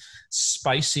very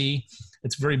spacey.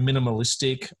 It's very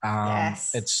minimalistic.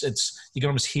 Yes. It's you can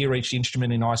almost hear each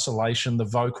instrument in isolation. The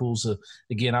vocals are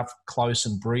again up close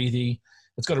and breathy.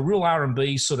 It's got a real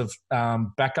R&B sort of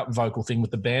backup vocal thing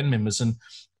with the band members. And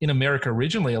in America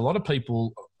originally, a lot of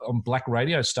people on black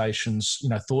radio stations,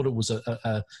 thought it was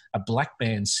a black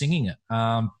band singing it.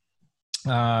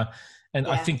 And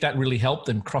I think that really helped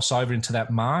them cross over into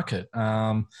that market.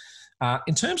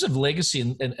 In terms of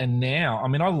legacy and now, I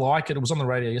mean, I like it. It was on the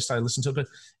radio yesterday. I listened to it, but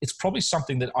it's probably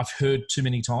something that I've heard too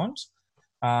many times.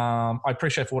 I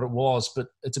appreciate for what it was, but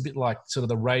it's a bit like sort of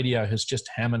the radio has just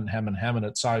hammered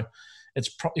it. So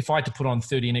if I had to put on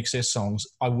 30 INXS songs,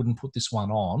 I wouldn't put this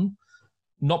one on.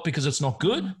 Not because it's not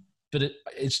good, but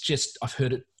it's just I've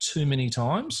heard it too many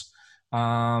times.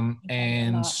 And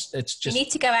it's just... You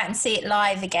need to go out and see it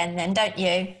live again then, don't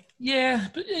you? Yeah,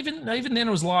 but even then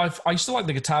it was live. I used to like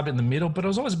the guitar bit in the middle, but I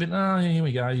was always a bit, here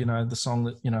we go, the song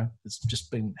that, it's just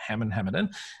been hammered.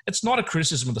 And it's not a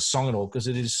criticism of the song at all, because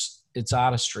it's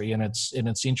artistry and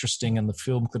it's interesting, and the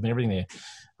film clip and everything there.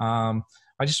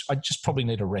 I just probably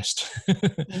need a rest. You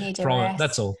need a rest.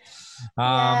 That's all.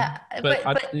 But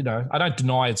I don't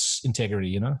deny its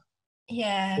integrity,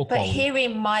 Yeah, but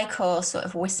hearing Michael sort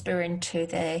of whisper into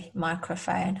the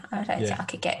microphone, I don't think I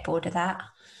could get bored of that.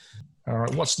 All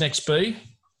right, what's next, B?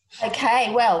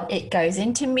 Okay, well, it goes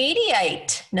into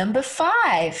Mediate, number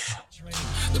 5.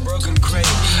 The broken crate,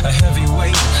 a heavy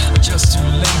weight, just too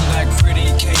late like pretty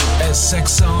Kate. As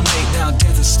sex on 8, now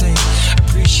death estate.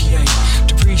 Appreciate,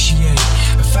 depreciate,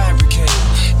 fabricate,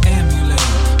 emulate,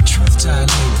 truth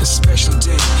dilate, a special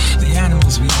day. The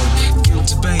animals we hate, guilt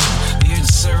debate, the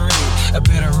inserate, a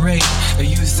better rate, a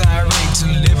youth irate to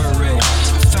liberate,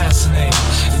 fascinate,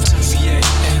 deviate,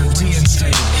 and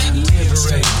reinstate,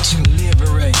 liberate, to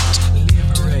liberate,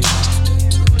 liberate.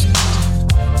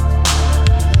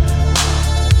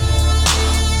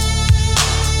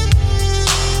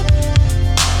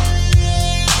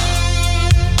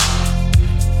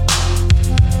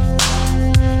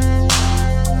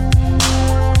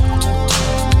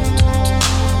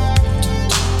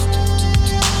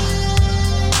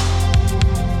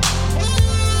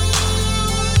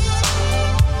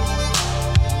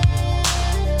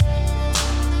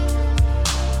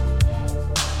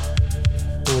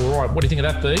 What do you think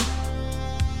of that,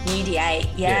 B? Mediate,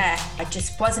 yeah. I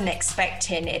just wasn't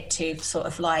expecting it to sort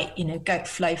of like,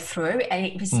 flow through. And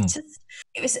it was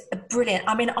it was brilliant.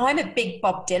 I mean, I'm a big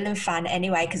Bob Dylan fan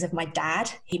anyway because of my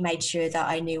dad. He made sure that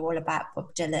I knew all about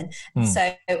Bob Dylan.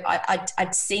 So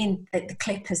I'd seen the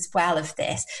clip as well of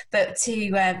this, but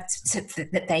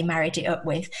that they married it up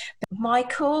with. But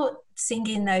Michael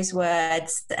singing those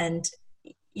words and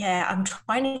Yeah, I'm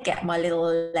trying to get my little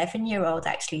 11-year-old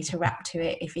actually to rap to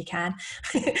it if he can.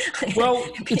 Well,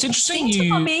 it's interesting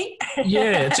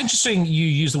it's interesting you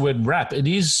use the word rap. It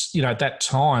is, at that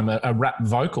time a rap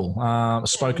vocal, a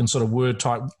spoken sort of word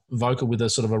type vocal with a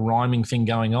sort of a rhyming thing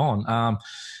going on.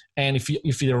 And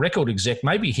if you're a record exec,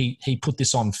 maybe he put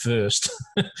this on first,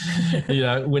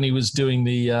 when he was doing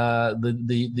the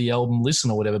album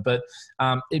listen or whatever. But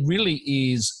it really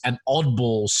is an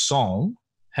oddball song.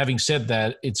 Having said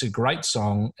that, it's a great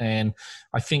song, and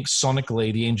I think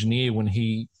sonically the engineer, when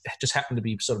he just happened to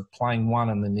be sort of playing one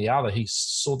and then the other, he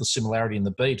saw the similarity in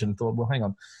the beat and thought, well, hang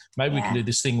on, maybe we can do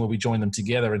this thing where we join them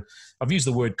together. And I've used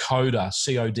the word coda,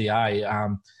 C-O-D-A.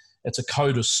 It's a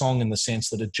coda song in the sense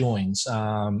that it joins.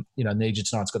 Need You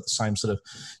Tonight's got the same sort of,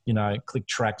 click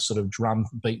track sort of drum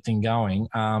beat thing going.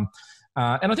 And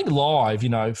I think live,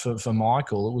 for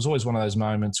Michael, it was always one of those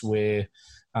moments where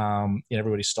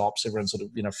everybody stops, everyone sort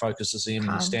of focuses in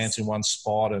and stands in one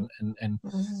spot, and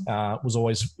was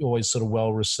always sort of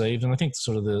well received. And I think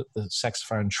sort of the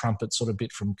saxophone trumpet sort of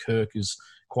bit from Kirk is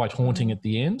quite haunting at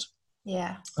the end.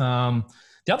 Yeah.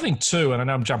 The other thing too, and I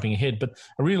know I'm jumping ahead, but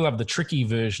I really love the Tricky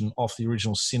version off the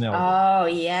original Sin album. Oh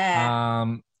yeah.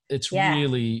 It's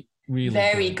really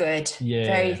very good. Yeah.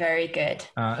 Very, very good.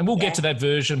 And we'll get to that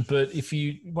version, but if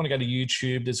you want to go to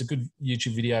YouTube, there's a good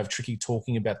YouTube video of Tricky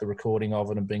talking about the recording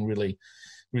of it and being really,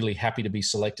 really happy to be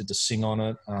selected to sing on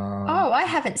it. I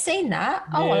haven't seen that.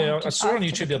 I saw it on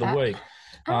YouTube the other week.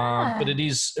 But it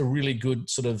is a really good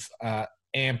sort of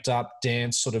amped up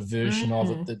dance sort of version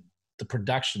of it that the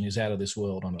production is out of this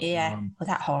world on it. Yeah, well,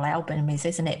 that whole album is,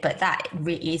 isn't it? But that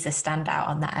really is a standout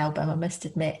on that album, I must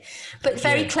admit. But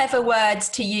very clever words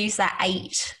to use that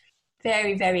 8.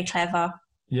 Very, very clever.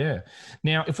 Yeah.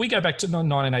 Now, if we go back to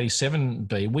 1987,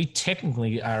 B, we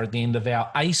technically are at the end of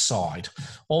our A side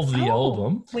of the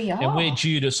album. We are. And we're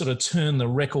due to sort of turn the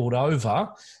record over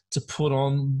to put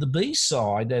on the B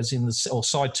side, or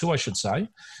side 2, I should say.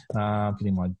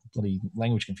 Getting my bloody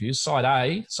language confused. Side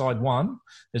A, side 1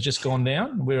 has just gone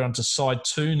down. We're on to side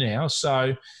 2 now.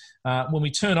 So when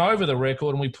we turn over the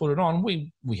record and we put it on,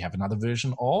 we have another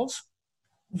version of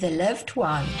The Loved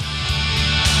One.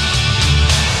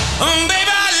 Baby,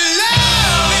 I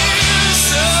love you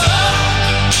so.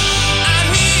 I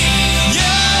need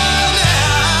you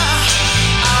now.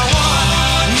 I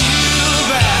want you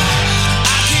back.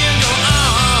 I can't go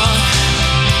on.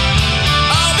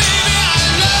 Oh, baby, I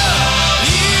love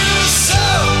you so.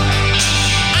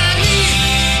 I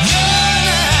need you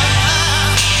now.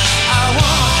 I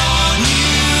want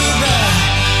you back.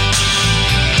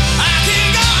 I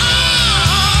can't go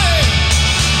on.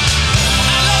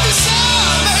 I love you so,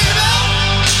 baby.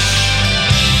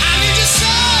 I need you so.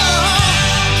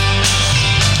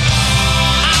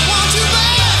 I want you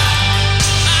back.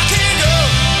 I can't go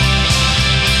on.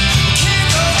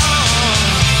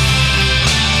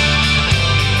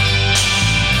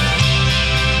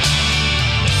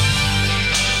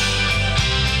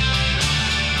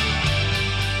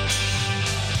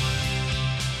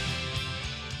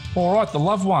 All right, The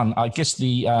Loved One. I guess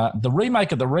the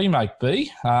remake of the remake,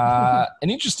 B. An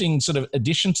interesting sort of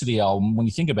addition to the album when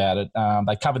you think about it.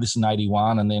 They covered this in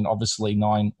 81, and then obviously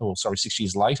 6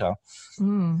 years later,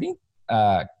 I think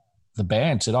the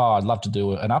band said, I'd love to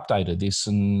do an update of this.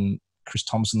 And Chris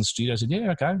Thomas in the studio said,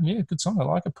 yeah, okay, yeah, good song, I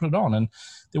like it, put it on. And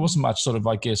there wasn't much sort of,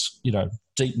 I guess,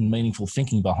 deep and meaningful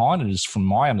thinking behind it, is from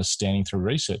my understanding through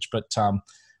research. But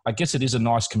I guess it is a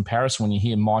nice comparison when you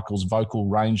hear Michael's vocal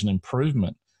range and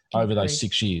improvement over those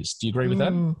 6 years. Do you agree with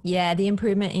that? Yeah, the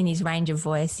improvement in his range of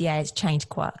voice, it's changed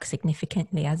quite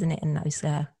significantly, hasn't it, in those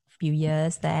few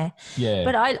years there. Yeah.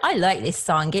 But I like this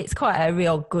song. It's quite a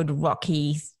real good,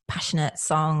 rocky, passionate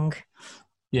song.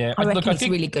 Yeah. I reckon it's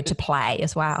really good to play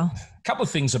as well. A couple of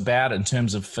things about it in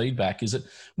terms of feedback is that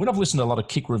when I've listened to a lot of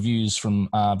Kick reviews from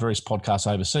various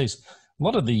podcasts overseas, a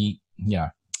lot of the,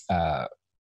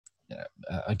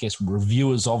 I guess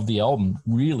reviewers of the album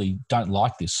really don't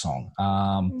like this song,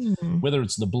 whether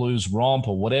it's the blues romp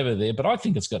or whatever there, but I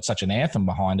think it's got such an anthem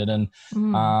behind it. And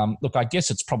look, I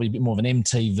guess it's probably a bit more of an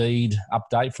MTV'd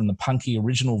update from the punky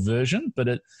original version, but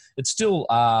it still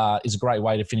is a great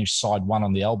way to finish side 1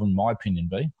 on the album, in my opinion,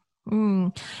 B.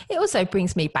 It also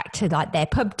brings me back to like their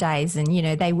pub days, and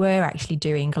they were actually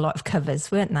doing a lot of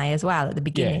covers, weren't they, as well at the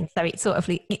beginning? So it's sort of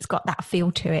it's got that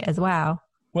feel to it as well.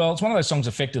 Well, it's one of those songs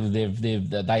effectively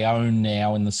they own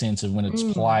now in the sense of when it's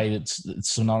played, it's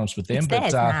synonymous with them. It's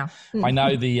theirs now. I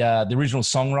know the original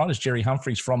songwriters, Jerry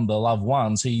Humphreys from The Loved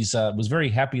Ones, he's was very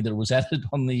happy that it was added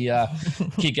on the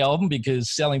Kick album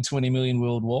because selling 20 million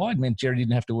worldwide meant Jerry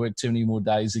didn't have to work too many more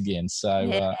days again. So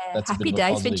that's a happy bit of a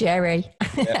days positive. for Jerry.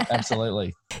 Yeah,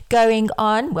 absolutely. Going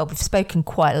on, well, we've spoken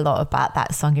quite a lot about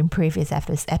that song in previous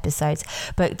episodes,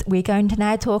 but we're going to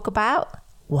now talk about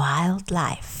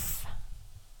Wildlife.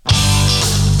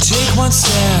 Take one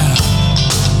step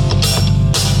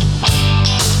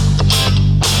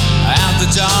out the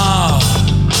door.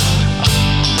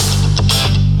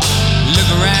 Look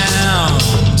around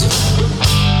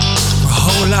for a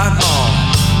whole lot more.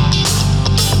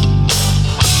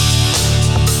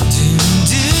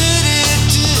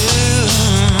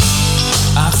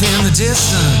 Off in the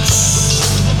distance,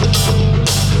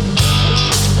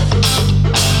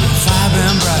 the fire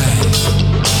burn bright.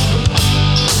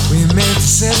 We make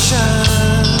decisions.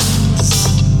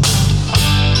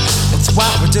 It's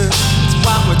what we do. It's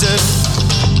what we do.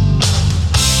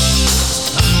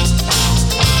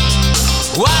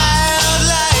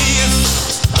 Wildlife.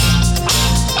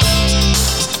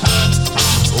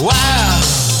 Wildlife.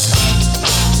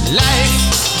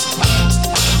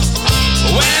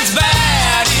 When it's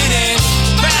bad, it ain't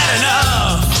bad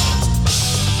enough.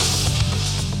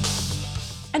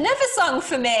 Another song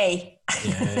for me.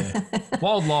 Yeah.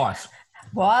 Wildlife.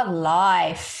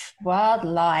 Wildlife.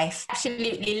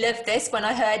 Absolutely loved this when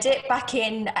I heard it back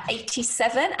in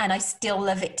 87, and I still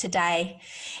love it today.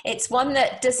 It's one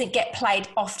that doesn't get played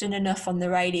often enough on the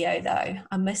radio, though.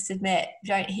 I must admit, we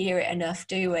don't hear it enough,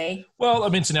 do we? Well, I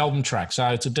mean, it's an album track, so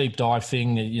it's a deep dive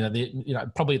thing.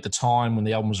 Probably at the time when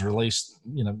the album was released,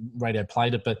 radio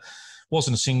played it, but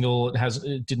wasn't a single.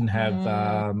 It didn't have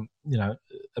a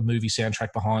movie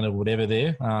soundtrack behind it or whatever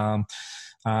there.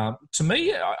 To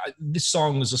me, this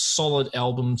song is a solid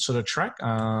album sort of track.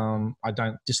 I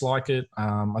don't dislike it.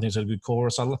 I think it's a good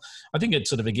chorus. I think it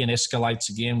sort of again escalates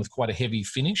again with quite a heavy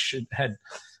finish. It had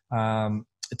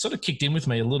it sort of kicked in with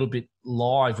me a little bit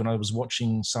live when I was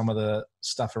watching some of the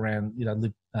stuff around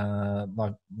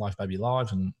Life Baby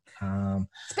Live and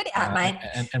spit it out, mate.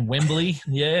 And Wembley,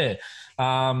 yeah.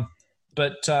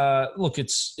 But look,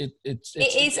 it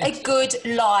is a good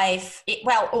live.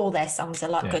 All their songs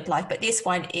are good live, but this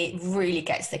one, it really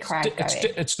gets the crowd going.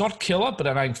 It's not killer, but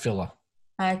it ain't filler.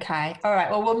 Okay, all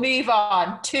right. Well, we'll move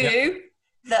on to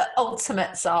the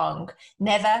ultimate song,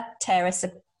 "Never Tear Us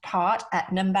Apart"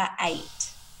 at number 8.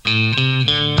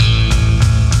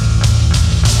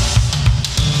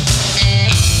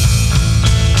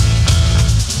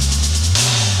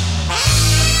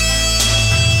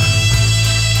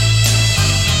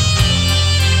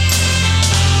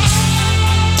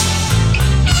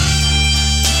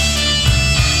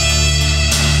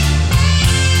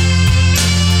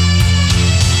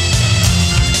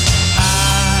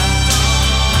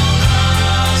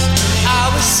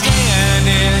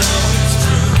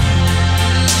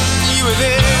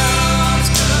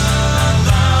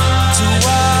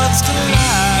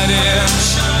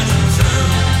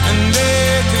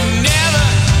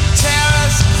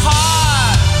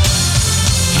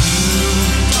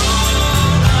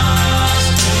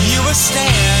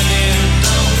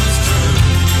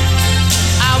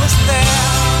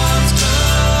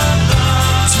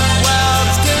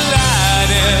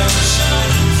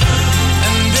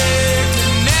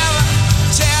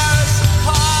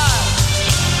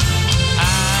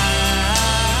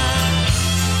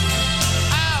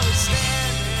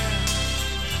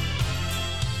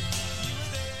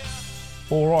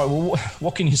 All right, well,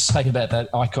 what can you say about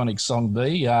that iconic song,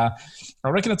 B? I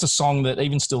reckon it's a song that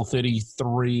even still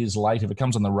 33 years later, if it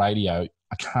comes on the radio,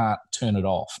 I can't turn it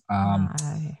off.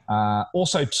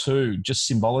 Also, too, just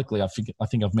symbolically, I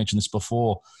think I've mentioned this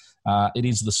before, it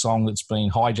is the song that's been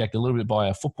hijacked a little bit by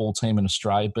a football team in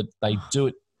Australia, but they do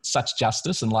it such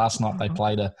justice. And last night they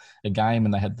played a game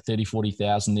and they had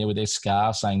 40,000 there with their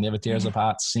scarf saying "Never Tear Us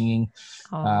Apart," singing.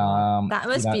 That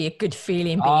must be a good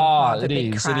feeling. Being part of a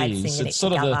big crowd it is. Singing It's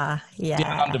sort together. of the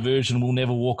down under version. We'll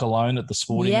never walk alone at the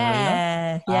sporting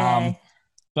arena. Yeah.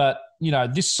 But,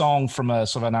 this song from a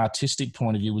sort of an artistic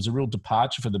point of view was a real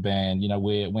departure for the band,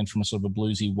 where it went from a sort of a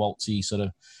bluesy, waltzy sort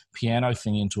of piano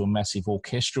thing into a massive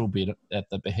orchestral bit at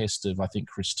the behest of, I think,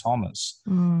 Chris Thomas,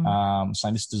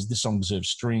 saying this song deserves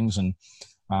strings, and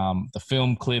the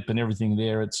film clip and everything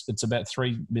there. It's about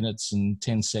 3 minutes and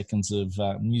 10 seconds of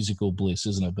musical bliss,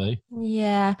 isn't it, B?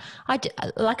 Yeah.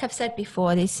 Like I've said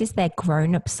before, this is their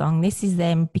grown-up song. This is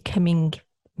them becoming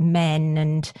men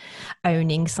and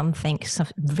owning something so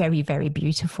very, very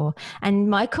beautiful. And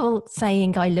Michael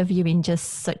saying I love you in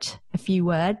just such a few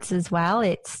words as well.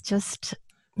 It's just,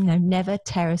 never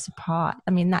tear us apart.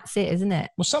 I mean, that's it, isn't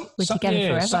it? Well, we're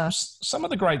together forever. Some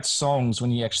of the great songs, when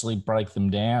you actually break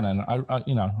them down, and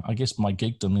I guess my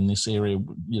geekdom in this area,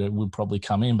 would probably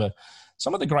come in, but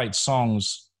some of the great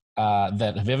songs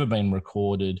that have ever been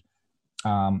recorded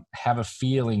have a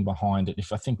feeling behind it.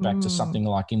 If I think back to something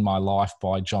like In My Life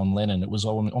by John Lennon, it was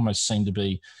almost seemed to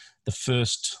be the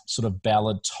first sort of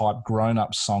ballad type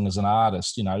grown-up song as an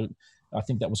artist. I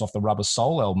think that was off the Rubber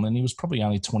Soul album, and he was probably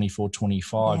only 24,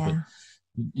 25. Yeah.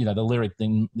 But the lyric,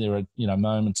 then there are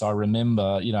moments I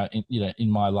remember. In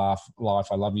my life,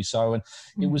 I love you so, and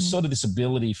it was sort of this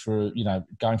ability for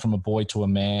going from a boy to a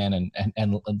man, and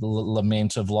the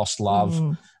lament of lost love.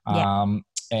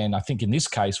 And I think in this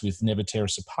case with Never Tear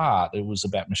Us Apart, it was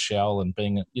about Michelle and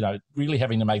being really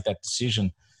having to make that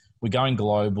decision. We're going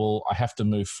global. I have to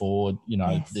move forward.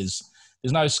 Yes.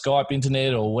 There's no Skype,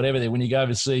 internet, or whatever. When you go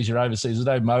overseas, you're overseas. There's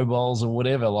no mobiles or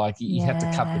whatever. Like you have to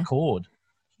cut the cord.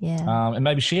 Yeah. And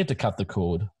maybe she had to cut the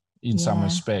cord in some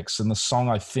respects. And the song,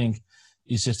 I think,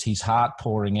 is just his heart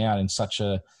pouring out in such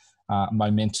a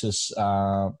momentous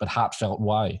but heartfelt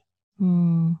way.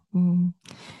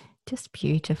 Just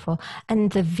beautiful. And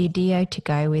the video to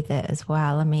go with it as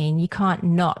well. I mean, you can't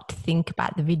not think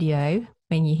about the video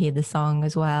when you hear the song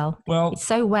as well. Well, it's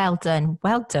so well done.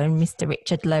 Well done, Mr.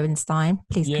 Richard Lowenstein.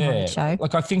 Please come on the show.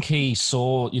 Like I think he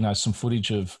saw, some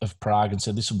footage of Prague and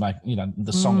said this would make,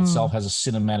 the song itself has a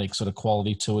cinematic sort of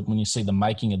quality to it. When you see the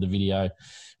making of the video,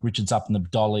 Richard's up in the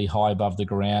dolly high above the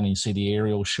ground and you see the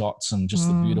aerial shots and just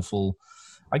the beautiful,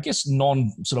 I guess,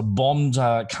 non-sort of bombed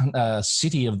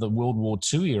city of the World War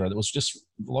II era. There was just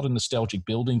a lot of nostalgic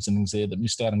buildings and things there that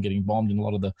missed out on getting bombed in a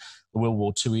lot of the World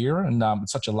War II era. And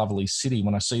it's such a lovely city.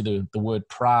 When I see the word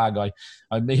Prague, I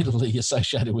immediately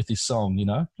associate it with this song,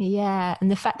 Yeah, and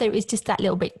the fact that it was just that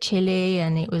little bit chilly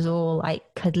and it was all like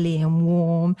cuddly and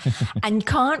warm. And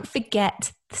can't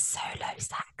forget the sax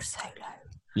solo.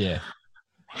 Yeah.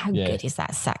 How good is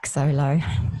that sax solo?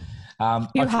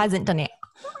 Who hasn't done it?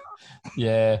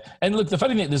 Yeah. And look, the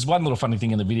funny thing, there's one little funny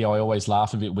thing in the video I always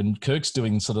laugh a bit when Kirk's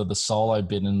doing sort of the solo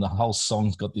bit and the whole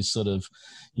song's got this sort of,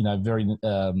 very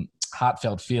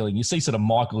heartfelt feeling. You see sort of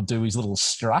Michael do his little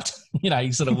strut,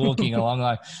 he's sort of walking along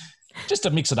like, just to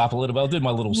mix it up a little bit, I'll do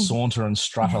my little saunter and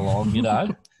strut along,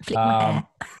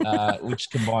 which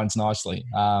combines nicely.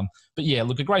 But yeah,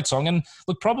 look, a great song. And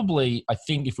look, probably, I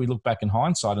think if we look back in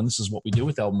hindsight, and this is what we do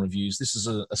with album reviews, this is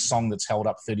a song that's held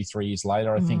up 33 years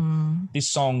later. I think this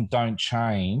song, Don't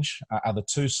Change, are the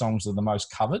two songs that are the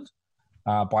most covered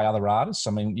by other artists.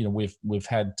 I mean, we've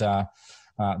had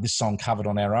this song covered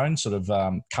on our own sort of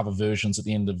cover versions at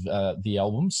the end of the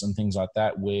albums and things like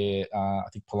that, where I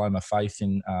think Paloma Faith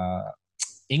in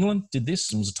England did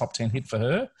this and was a top 10 hit for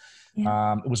her.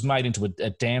 Yeah. It was made into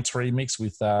a dance remix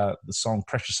with the song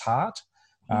Precious Heart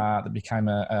that became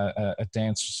a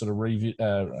dance sort of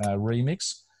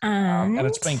remix. And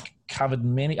it's been covered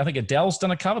I think Adele's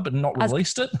done a cover but not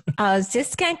released it. I was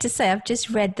just going to say, I've just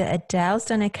read that Adele's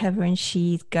done a cover and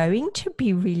she's going to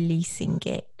be releasing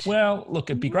it. Well, look,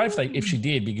 it'd be great if she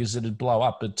did, because it'd blow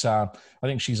up, but I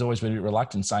think she's always been a bit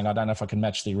reluctant, saying I don't know if I can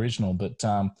match the original, but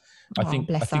I think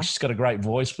she's got a great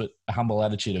voice but a humble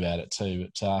attitude about it too.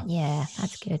 But yeah,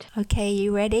 that's good. Okay,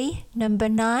 you ready? Number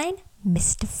 9,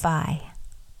 Mystify.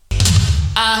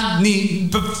 I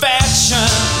need perfection,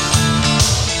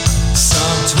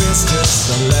 some twisted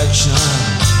selection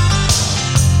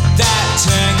that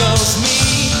tangles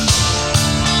me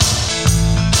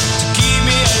to keep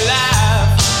me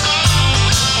alive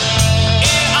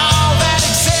in all that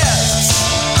exists.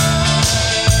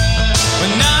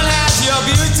 When none has your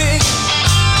beauty,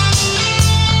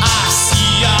 I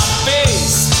see your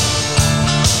face,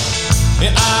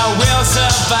 and I will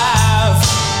survive.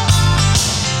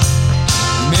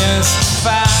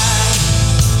 Mystify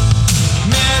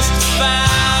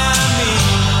me,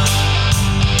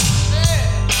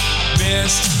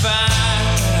 mystify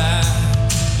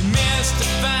me.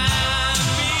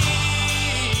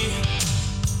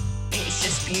 It's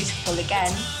just beautiful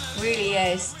again, really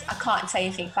is. I can't say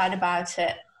anything bad about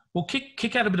it. Well,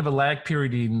 kick out a bit of a lag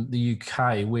period in the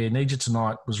UK where Need You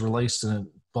Tonight was released and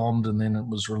it bombed, and then it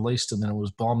was released and then it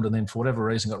was bombed, and then for whatever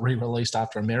reason got re-released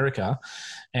after America,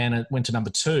 and it went to number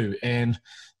 2. And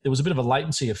there was a bit of a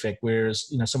latency effect,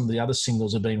 whereas some of the other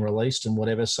singles are being released and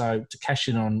whatever. So to cash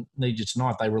in on Need You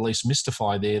Tonight, they released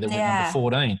Mystify there that went number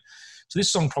 14. So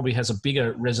this song probably has a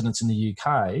bigger resonance in the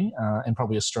UK and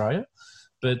probably Australia.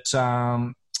 But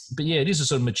but yeah, it is a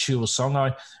sort of mature song.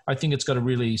 I think it's got a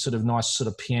really sort of nice sort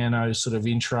of piano sort of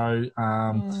intro.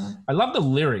 I love the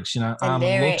lyrics, you know,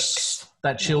 looks,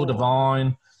 that chill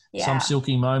divine, some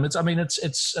silky moments. I mean,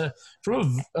 it's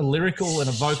from a lyrical and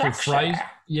a vocal phrase.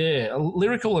 Yeah, a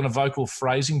lyrical and a vocal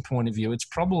phrasing point of view, it's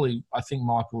probably, I think,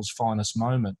 Michael's finest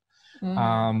moment.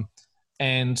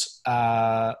 And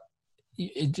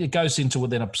it goes into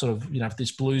then a sort of, you know,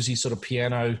 this bluesy sort of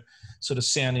piano sort of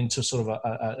sound into sort of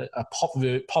a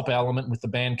pop element with the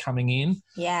band coming in.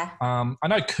 Yeah. I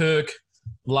know Kirk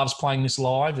loves playing this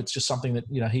live. It's just something that,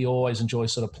 you know, he always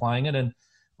enjoys sort of playing it. And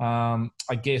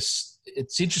I guess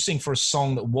it's interesting for a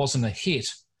song that wasn't a hit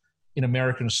in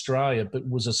America and Australia, but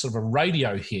was a sort of a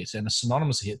radio hit and a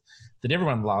synonymous hit that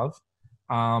everyone loved.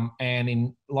 And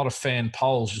in a lot of fan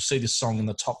polls, you'll see this song in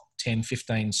the top 10,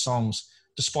 15 songs,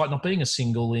 despite not being a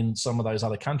single in some of those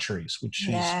other countries, which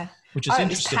is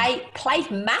interesting. It was played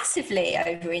massively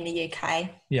over in the UK.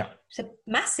 Yeah. It's a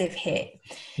massive hit.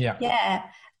 Yeah. Yeah.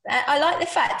 I like the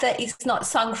fact that it's not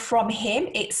sung from him,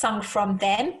 it's sung from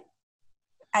them.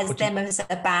 As a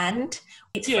band.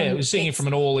 It was singing from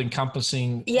an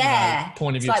all-encompassing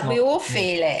point of view. It's like we all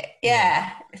feel it.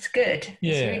 Yeah, it's good.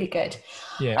 Yeah. It's really good.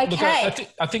 Yeah. Okay. Look,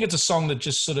 I think it's a song that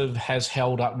just sort of has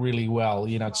held up really well.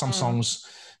 You know, some songs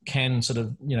can sort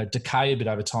of, you know, decay a bit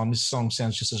over time. This song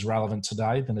sounds just as relevant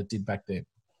today than it did back then.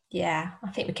 Yeah,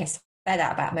 I think we can say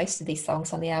that about most of these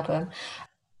songs on the album.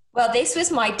 Well, this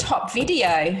was my top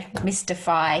video, Mr.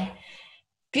 Fye.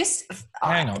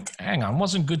 Hang on.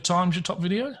 Wasn't Good Times your top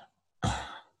video?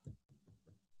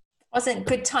 Wasn't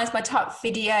Good Times my top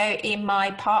video in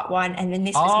my part 1, and then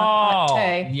this was my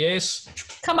part 2? Yes.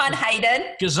 Come on,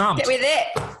 Hayden. Gazumped. Get with it.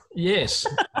 Yes.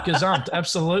 Gazumped.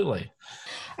 Absolutely.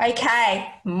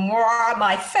 Okay.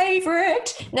 My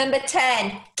favourite. Number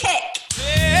 10, Kick.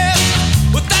 Yeah,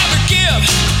 without a give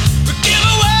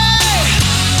away.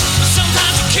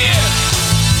 Sometimes you care.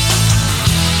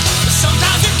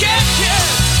 Sometimes you get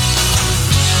killed.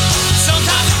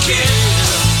 Sometimes you kid.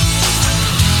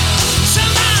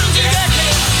 Sometimes you get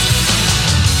killed.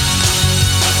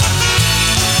 Sometimes you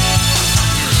kid.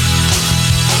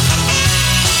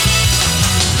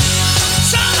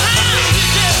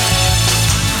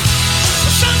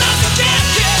 Sometimes you get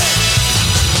killed.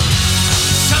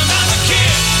 Sometimes you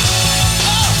kid.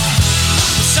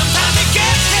 Sometimes you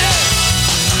get killed.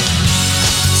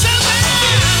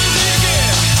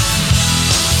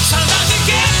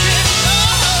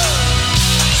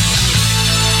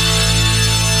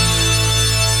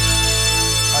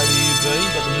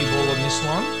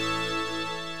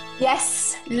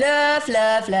 Yes, love.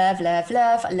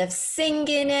 I love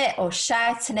singing it or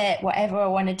shouting it, whatever I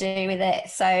want to do with it.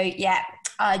 So yeah,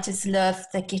 I just love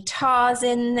the guitars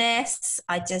in this.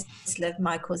 I just love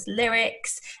Michael's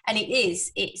lyrics, and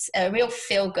it's a real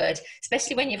feel good,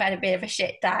 especially when you've had a bit of a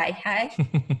shit day, hey?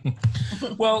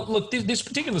 Well, look, this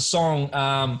particular song,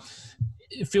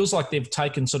 it feels like they've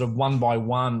taken sort of one by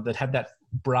one that had that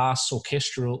brass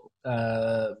orchestral,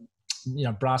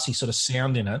 brassy sort of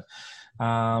sound in it.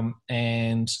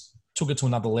 And took it to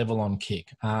another level on Kick.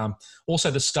 Also,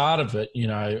 the start of it,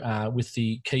 with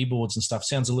the keyboards and stuff,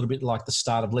 sounds a little bit like the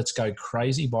start of Let's Go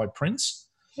Crazy by Prince.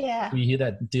 Yeah. You hear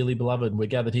that, Dearly Beloved, we're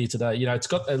gathered here today. It's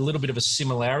got a little bit of a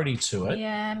similarity to it.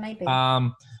 Yeah, maybe.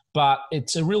 But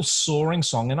it's a real soaring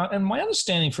song. And my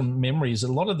understanding from memory is that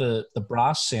a lot of the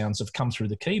brass sounds have come through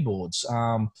the keyboards.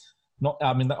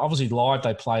 Obviously live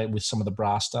they play it with some of the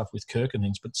brass stuff with Kirk and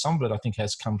things, but some of it I think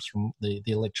has come from the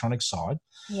electronic side.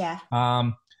 Yeah.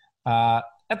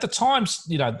 At the times,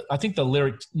 I think the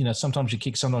lyric, sometimes you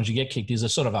kick, sometimes you get kicked is a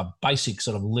sort of a basic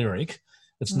sort of lyric.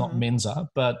 It's not Mensa,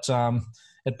 but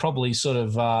it probably sort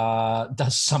of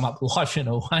does sum up life in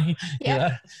a way,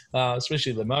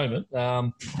 especially at the moment.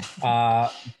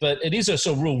 But it is a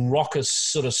sort of real raucous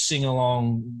sort of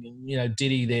sing-along,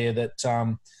 ditty there that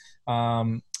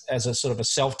as a sort of a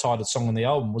self-titled song on the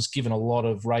album was given a lot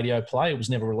of radio play. It was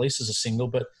never released as a single,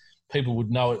 but people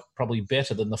would know it probably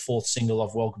better than the fourth single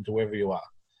of Welcome to Wherever You Are.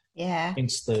 Yeah.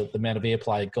 Hence the amount of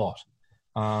airplay it got.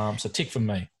 So tick from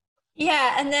me.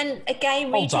 Yeah, and then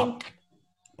again holds reading... Up.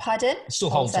 Pardon? It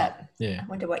still holds up. Yeah. I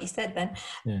wonder what you said then.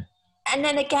 Yeah. And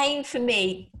then again for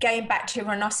me, going back to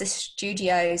Rhinoceros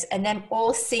Studios and them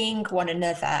all seeing one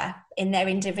another in their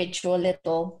individual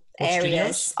little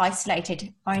areas, studios?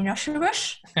 Isolated.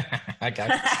 Rhinoceros. Okay.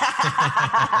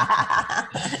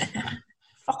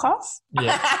 Fuck off.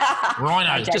 Yeah.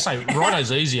 Rhino. Just say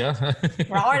Rhino's easier.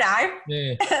 Rhino.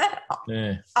 Yeah.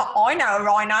 Yeah. I know a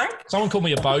rhino. Someone called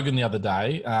me a bogan the other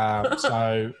day,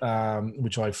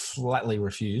 which I flatly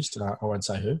refused. I won't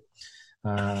say who.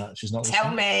 She's not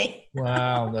Tell listening. me.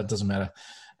 Well, that doesn't matter.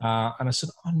 And I said,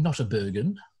 I'm not a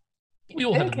bogan. We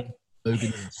all have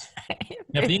bogans.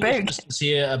 Now, the English listeners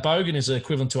here, a bogan is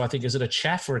equivalent to, I think, is it a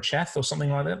chaff or a chaff or something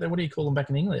like that? What do you call them back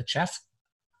in England? A chaff?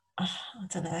 I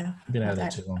don't know. Been out there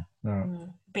too long. Right.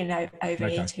 Been over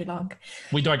here too long.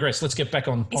 We digress. Let's get back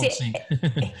on sync.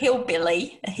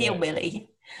 Hillbilly? A hillbilly.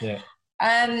 Yeah.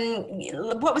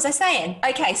 What was I saying?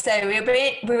 Okay, so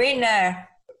we're in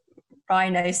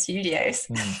Rhino Studios,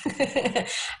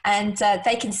 and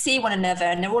they can see one another,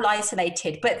 and they're all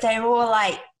isolated, but they're all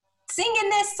like singing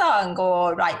this song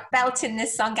or like belting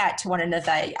this song out to one another.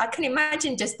 I can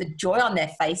imagine just the joy on their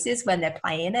faces when they're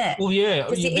playing it. Well, yeah.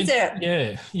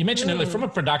 You mentioned earlier, from a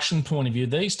production point of view,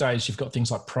 these days you've got things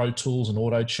like Pro Tools and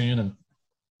Auto-Tune, and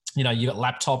you've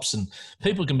got laptops, and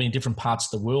people can be in different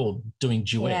parts of the world doing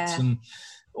duets. And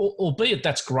albeit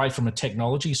that's great from a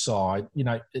technology side,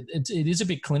 it is a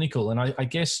bit clinical. And I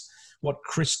guess what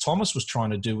Chris Thomas was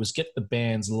trying to do was get the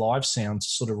band's live sound to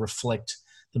sort of reflect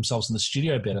themselves in the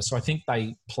studio better. So I think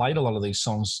they played a lot of these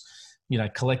songs,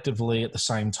 collectively at the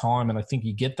same time. And I think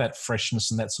you get that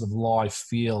freshness and that sort of live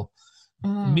feel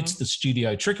amidst the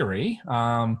studio trickery.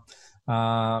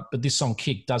 But this song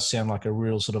Kick does sound like a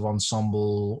real sort of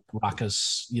ensemble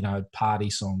ruckus, party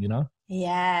song,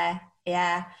 Yeah.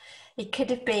 It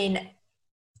could have been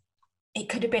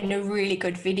a really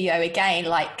good video again,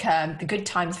 like the Good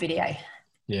Times video.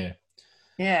 Yeah.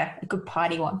 Yeah, a good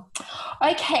party one.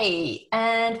 Okay,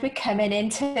 and we're coming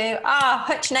into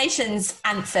Hutch Nation's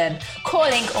anthem,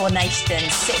 Calling All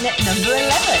Nations, sitting at number 11.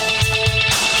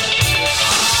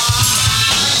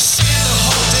 Spend the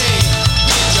whole day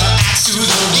with your axe to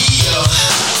the wheel.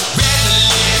 Red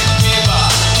the paper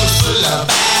was full of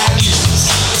bad news.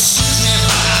 Excuse me,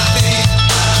 but I think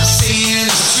I'm saying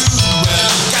it's true.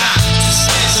 Well, you got to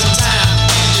spend some time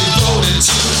and devote it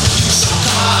to you. So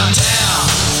come on down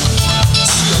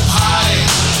to the party.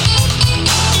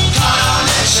 Call all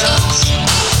nations,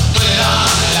 put it on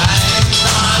the line.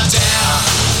 Come on down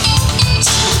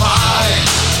to the party.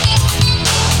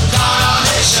 Call all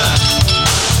nations.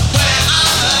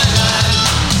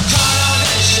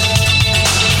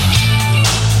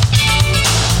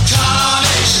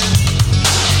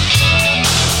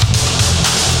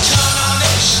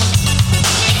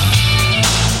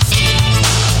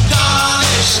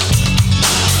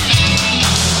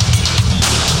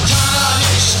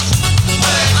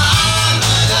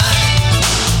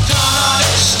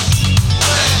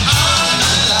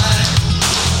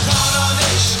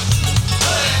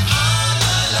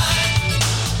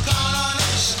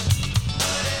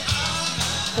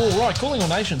 Calling All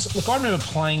Nations. Look, I remember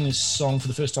playing this song for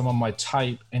the first time on my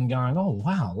tape and going, oh,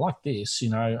 wow, I like this.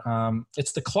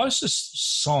 It's the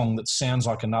closest song that sounds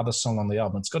like another song on the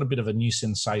album. It's got a bit of a New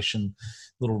Sensation,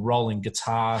 little rolling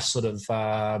guitar sort of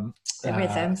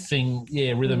rhythm thing.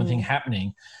 Yeah, rhythm and thing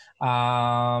happening.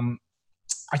 I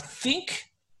think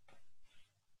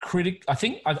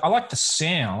I like the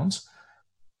sound,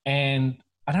 and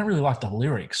I don't really like the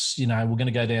lyrics. We're going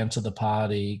to go down to the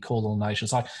party, call all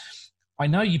nations. I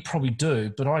know you probably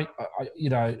do, but I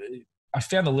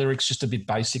found the lyrics just a bit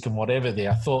basic and whatever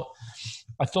there. I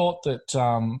thought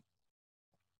that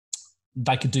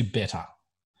they could do better,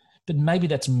 but maybe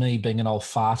that's me being an old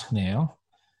fart now,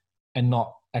 and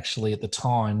not actually at the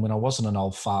time when I wasn't an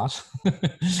old fart,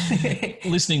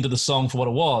 listening to the song for what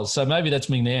it was. So maybe that's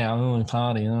me now. Oh,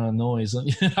 party, noise.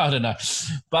 I don't know,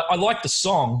 but I like the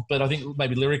song. But I think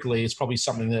maybe lyrically, it's probably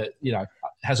something that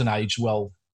hasn't aged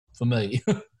well for me.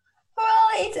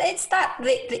 It's that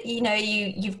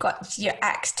you've got your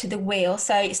axe to the wheel,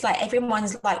 so it's like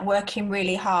everyone's like working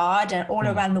really hard and all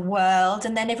around the world,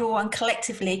 and then everyone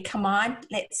collectively, come on,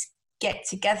 let's get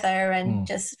together and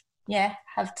just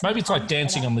have to. Maybe it's like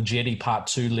Dancing on the Jetty Part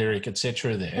 2 lyric,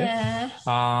 etc. there. Yeah.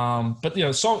 But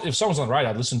if someone's on the radio,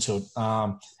 I'd listen to it.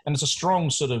 And it's a strong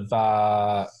sort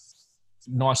of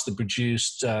nicely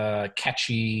produced,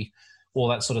 catchy, all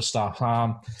that sort of stuff.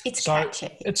 It's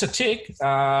catchy. It's a tick.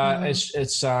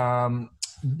 It's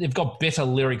they've got better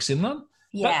lyrics in them.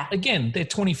 Yeah. But again, they're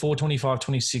 24, 25,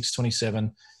 26,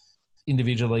 27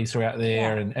 individually throughout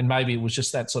there. Yeah. And maybe it was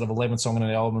just that sort of 11th song on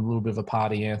an album, a little bit of a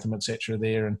party anthem, etc.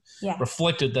 there, and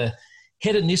reflected the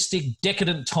hedonistic,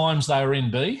 decadent times they were in,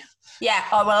 B. Yeah.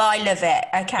 Oh, well, I love it.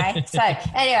 Okay. So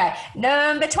anyway,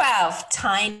 number 12,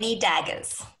 Tiny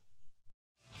Daggers.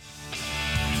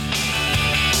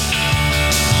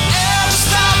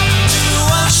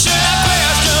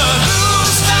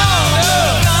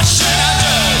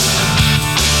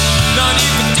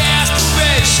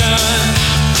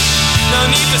 No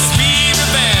need for speed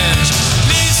revenge.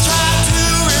 Please try to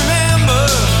remember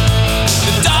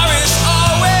the door is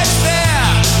always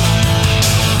there.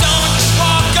 Don't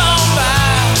walk on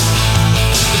by.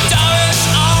 The door is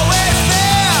always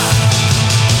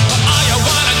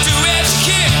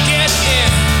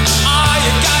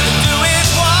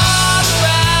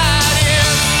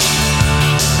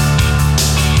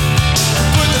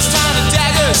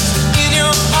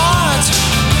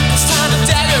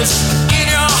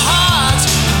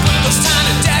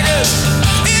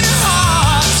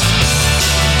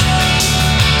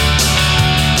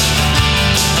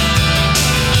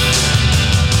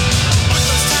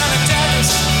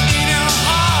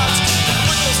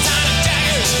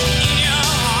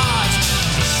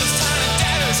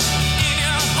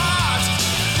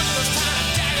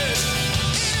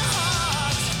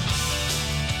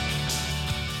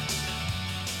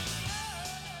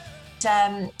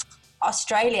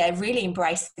Australia really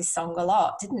embraced this song a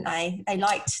lot, didn't they? They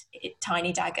liked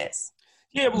Tiny Daggers.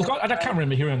 Yeah, well, look, I can't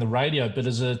remember hearing on the radio, but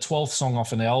as a 12th song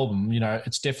off an album,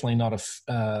 it's definitely not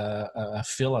a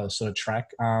filler sort of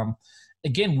track.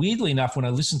 Again, weirdly enough, when I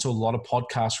listen to a lot of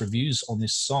podcast reviews on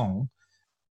this song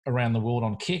around the world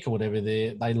on Kick or whatever,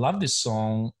 they love this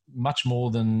song much more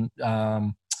than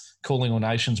Calling All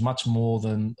Nations, much more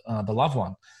than The Love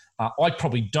One. I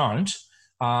probably don't,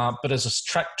 but as a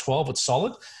track 12, it's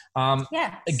solid.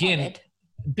 Again, solid.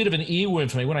 A bit of an earworm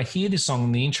for me. When I hear this song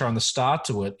in the intro and the start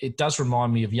to it, it does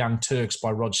remind me of Young Turks by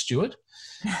Rod Stewart.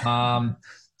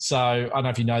 So I don't know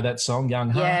if you know that song, Young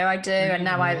Heart. Yeah, I do, and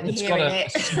now I'm hearing it. It's got a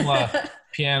similar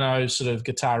piano sort of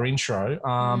guitar intro,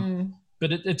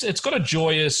 but it's got a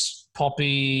joyous,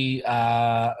 poppy,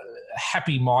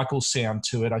 happy Michael sound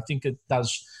to it. I think it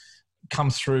does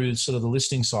come through sort of the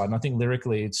listening side, and I think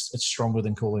lyrically it's stronger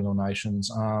than Calling All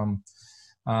Nations.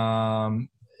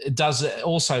 It does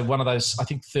also one of those, I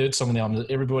think, third song on the album,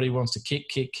 Everybody Wants to Kick,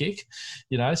 Kick, Kick.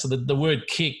 So the word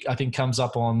kick, I think, comes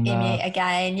up on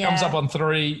comes up on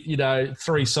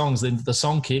three songs. Then the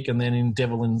song Kick, and then in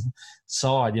Devil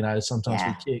Inside, sometimes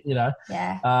we kick. But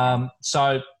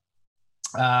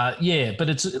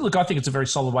I think it's a very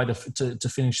solid way to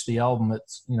finish the album.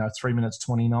 It's 3 minutes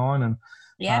 29, and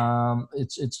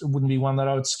it wouldn't be one that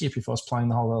I would skip if I was playing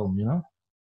the whole album.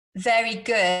 Very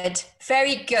good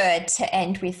to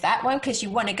end with that one, because you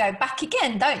want to go back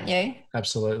again, don't you?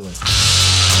 Absolutely.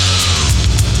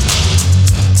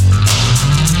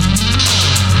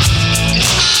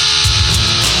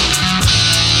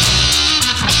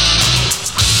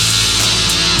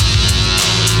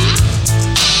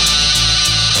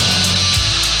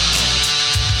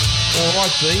 All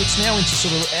right, B, it's now into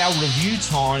sort of our review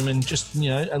time, and just,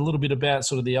 a little bit about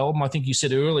sort of the album. I think you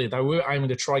said earlier they were aiming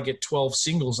to try get 12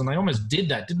 singles, and they almost did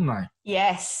that, didn't they?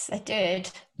 Yes, they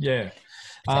did. Yeah.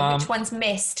 So which one's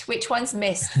missed? Which one's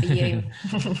missed for you?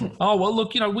 Oh, well,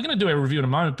 look, we're going to do a review in a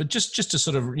moment, but just to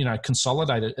sort of,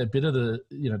 consolidate a bit of the,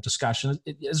 discussion,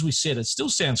 as we said, it still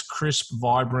sounds crisp,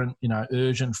 vibrant,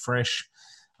 urgent, fresh.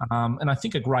 And I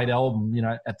think a great album,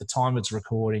 at the time it's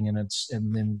recording and then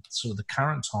sort of the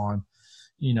current time,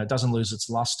 doesn't lose its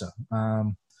luster.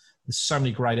 There's so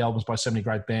many great albums by so many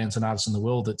great bands and artists in the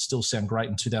world that still sound great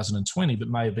in 2020, but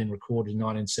may have been recorded in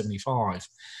 1975.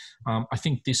 I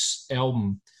think this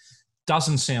album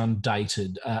doesn't sound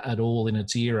dated at all in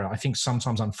its era. I think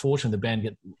sometimes, unfortunately, the band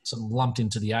get sort of lumped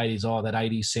into the 80s, that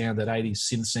 80s sound, that 80s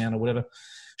synth sound or whatever.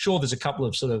 Sure, there's a couple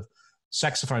of sort of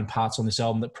saxophone parts on this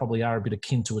album that probably are a bit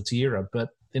akin to its era, but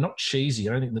they're not cheesy.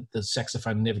 I don't think that the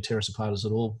saxophone Never Tear Us Apart is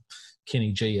at all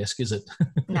Kenny G-esque, is it?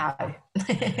 No.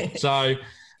 So,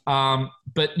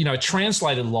 but,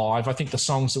 translated live, I think the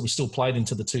songs that were still played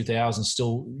into the 2000s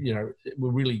still,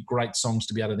 were really great songs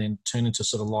to be able to then turn into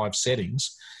sort of live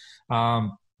settings. We're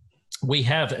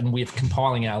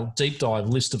compiling our deep dive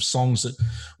list of songs that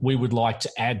we would like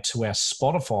to add to our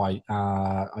Spotify,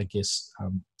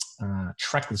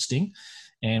 track listing.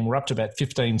 And we're up to about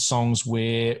 15 songs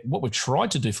where what we've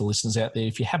tried to do for listeners out there,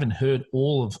 if you haven't heard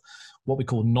all of what we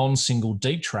call non-single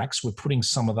deep tracks, we're putting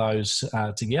some of those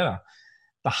together.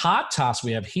 The hard task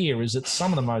we have here is that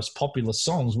some of the most popular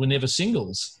songs were never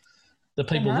singles that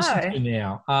people listen to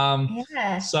now.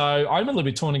 So I'm a little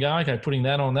bit torn to go, okay, putting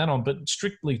that on, but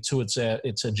strictly to its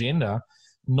agenda,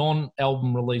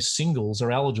 non-album release singles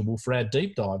are eligible for our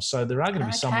deep dive. So there are going to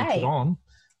be some we put on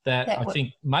that I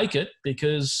think make it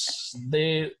because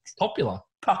they're popular.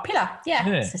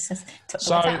 Yeah.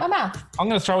 So I'm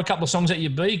going to throw a couple of songs at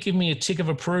you, B. Give me a tick of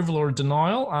approval or a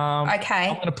denial. Okay.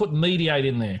 I'm going to put Mediate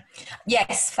in there.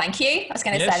 Yes, thank you. I was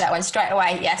going to say that one straight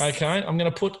away. Yes. Okay. I'm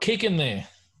going to put Kick in there.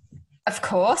 Of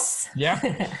course. Yeah.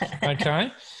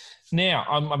 Okay. Now,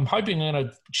 I'm hoping I'm going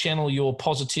to channel your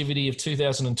positivity of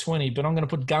 2020, but I'm going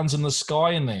to put Guns in the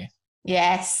Sky in there.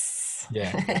 Yes.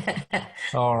 Yeah.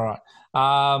 All right.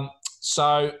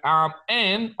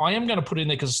 And I am going to put it in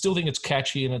there because I still think it's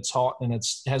catchy and it's hot and it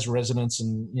has resonance,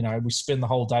 and, we spend the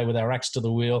whole day with our axe to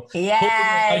the wheel.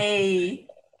 Yay!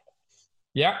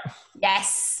 Yeah?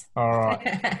 Yes. All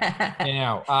right.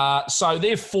 Now, so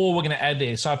therefore we're going to add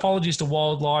there. So apologies to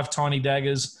Wildlife, Tiny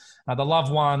Daggers. The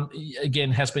Love One,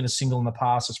 again, has been a single in the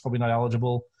past. It's probably not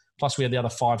eligible. Plus we had the other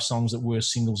 5 songs that were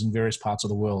singles in various parts of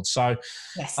the world. So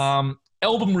yes.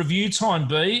 Album review time,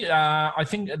 B. I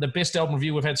think the best album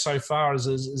review we've had so far is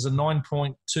a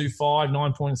 9.25,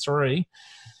 9.3.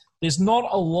 There's not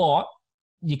a lot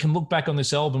you can look back on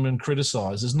this album and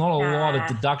criticise. There's not a lot of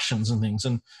deductions and things.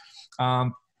 And I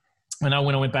know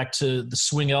when I went back to the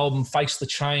Swing album, Face the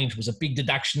Change was a big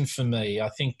deduction for me. I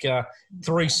think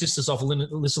Three Sisters Off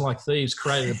Listen Like Thieves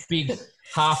created a big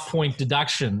half-point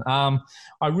deduction.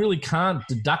 I really can't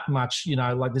deduct much,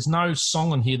 like there's no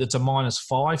song on here that's a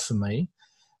 -5 for me.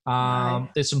 No.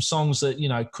 There's some songs that,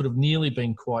 could have nearly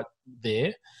been quite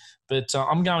there. But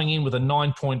I'm going in with a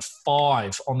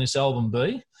 9.5 on this album,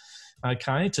 B.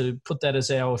 Okay, to put that as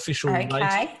our official rate.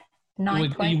 Okay,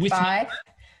 9.5.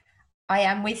 I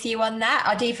am with you on that.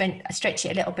 I'd even stretch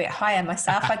it a little bit higher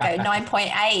myself. I'd go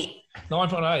 9.8.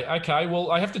 9.8. Okay, well,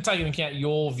 I have to take into account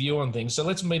your view on things. So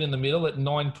let's meet in the middle at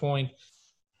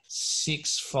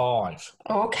 9.65.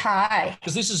 Okay.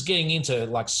 Because this is getting into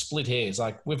like split hairs.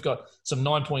 Like we've got some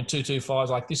 9.225s.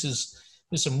 Like there's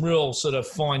some real sort of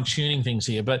fine tuning things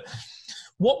here. But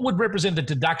what would represent a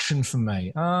deduction for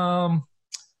me?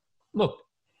 Look,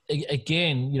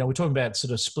 again, we're talking about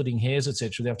sort of splitting hairs,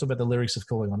 etc. I've talked about the lyrics of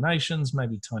Calling on Nations,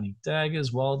 maybe 20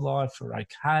 Daggers, Wildlife are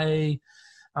okay.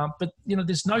 But,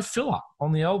 there's no filler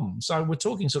on the album. So we're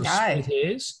talking sort of split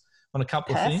hairs on a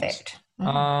couple of things. Perfect.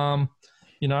 What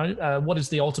is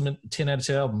the ultimate 10 out of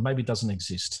 10 album? Maybe it doesn't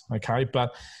exist, okay?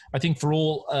 But I think for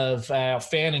all of our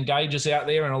fan engagers out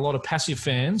there and a lot of passive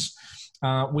fans,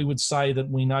 we would say that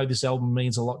we know this album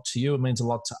means a lot to you. It means a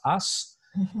lot to us.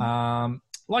 Mm-hmm.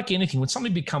 Like anything, when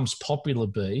something becomes popular,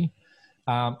 B,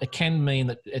 it can mean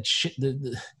that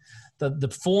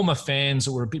the former fans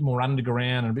that were a bit more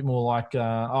underground and a bit more like,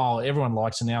 everyone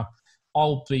likes it now.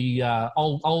 I'll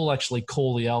actually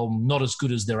call the album not as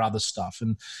good as their other stuff.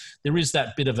 And there is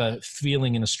that bit of a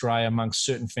feeling in Australia amongst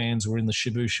certain fans who are in the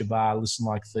Shabooh Shoobah, Listen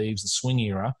Like Thieves, the swing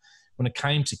era. When it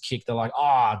came to Kick, they're like,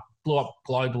 blew up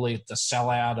globally, the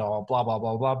sellout, or blah, blah,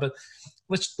 blah, blah. But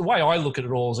the way I look at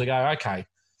it all is I go, okay,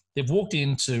 they've walked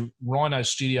into Rhino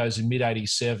Studios in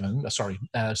mid-87,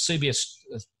 CBS,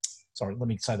 let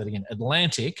me say that again,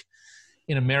 Atlantic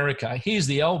in America. Here's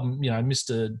the album,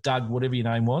 Mr. Doug, whatever your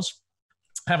name was.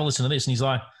 Have a listen to this. And he's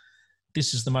like,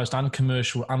 this is the most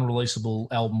uncommercial, unreleasable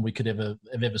album we could have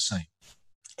ever seen.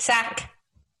 Sack.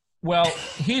 Well,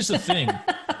 here's the thing.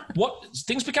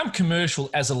 Things become commercial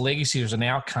as a legacy, as an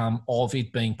outcome of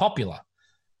it being popular.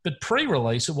 But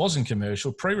pre-release, it wasn't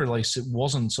commercial. Pre-release, it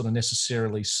wasn't sort of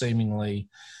necessarily seemingly,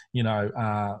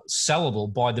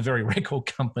 sellable by the very record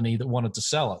company that wanted to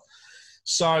sell it.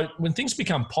 So when things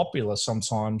become popular,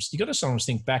 sometimes you got to sometimes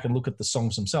think back and look at the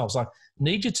songs themselves. Like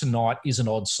Need You Tonight is an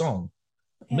odd song.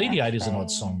 Yeah, Mediate is an odd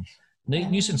song.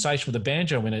 New Sensation with a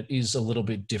banjo in it is a little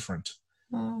bit different.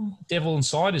 Devil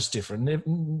Inside is different.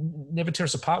 Never Tear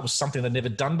Us Apart was something they'd never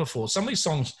done before. Some of these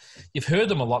songs, you've heard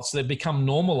them a lot, so they've become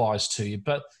normalised to you.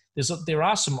 But there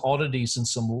are some oddities and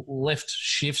some left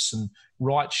shifts and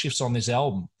right shifts on this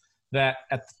album that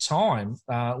at the time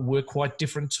were quite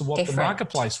different to what the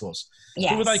marketplace was.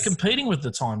 Yes. Who were they competing with at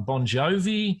the time? Bon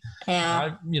Jovi,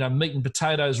 Meat and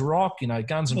Potatoes Rock,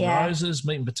 Guns N' Roses,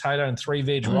 Meat and Potato and Three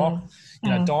Veg Rock,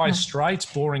 Dire Straits,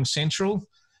 Boring Central.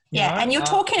 And you're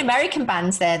talking American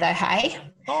bands there though, hey?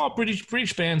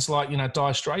 British bands like,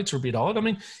 Dire Straits are a bit odd. I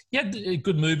mean, you had a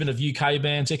good movement of UK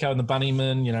bands, Echo and the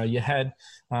Bunnymen, you had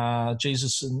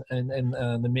Jesus and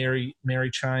the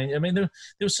Mary Chain. I mean, there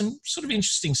was some sort of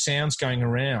interesting sounds going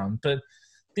around, but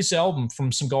this album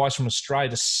from some guys from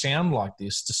Australia to sound like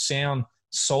this, to sound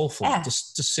soulful,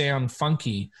 to sound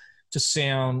funky, to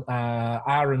sound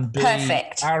R&B-ish,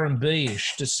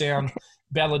 to sound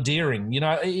balladeering,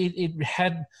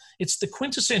 it's the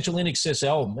quintessential INXS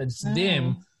album. It's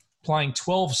them playing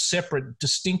 12 separate,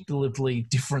 distinctively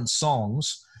different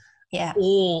songs,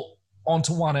 all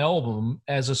onto one album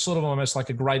as a sort of almost like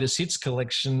a greatest hits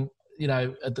collection,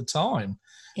 at the time.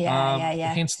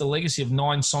 Hence the legacy of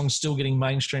 9 songs still getting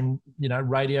mainstream,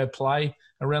 radio play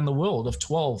around the world of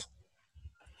 12.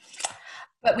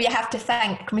 But we have to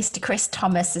thank Mr. Chris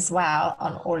Thomas as well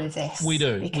on all of this. We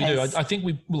do. I think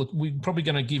we're probably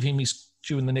going to give him his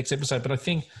due in the next episode. But I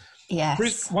think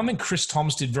one thing Chris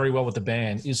Thomas did very well with the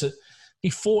band is that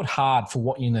he fought hard for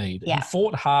what you need. Yeah. He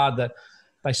fought hard that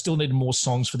they still needed more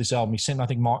songs for this album. He sent, I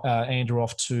think, Andrew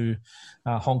off to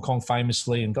Hong Kong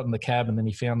famously and got in the cab, and then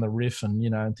he found the riff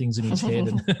and, things in his head.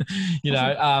 And,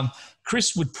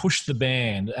 Chris would push the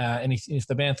band, and if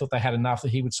the band thought they had enough,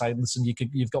 he would say, listen,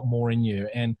 you've got more in you.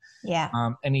 And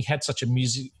and he had such a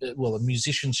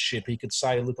musicianship. He could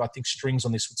say, look, I think strings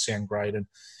on this would sound great. And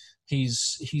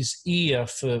his ear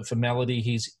for melody,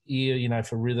 his ear,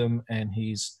 for rhythm, and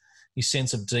his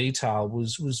sense of detail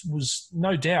was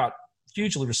no doubt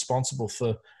hugely responsible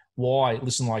for why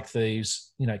Listen Like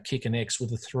Thieves, Kick and X were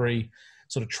the 3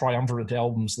 sort of triumvirate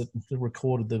albums that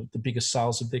recorded the biggest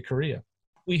sales of their career.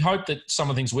 We hope that some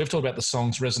of the things we've talked about the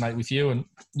songs resonate with you, and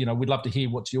we'd love to hear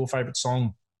what's your favourite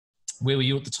song. Where were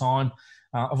you at the time?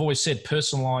 I've always said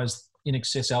personalise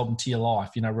INXS album to your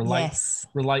life.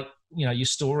 Relate your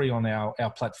story on our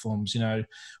platforms.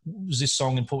 Was this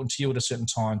song important to you at a certain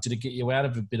time? Did it get you out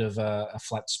of a bit of a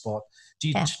flat spot? Do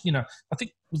you, I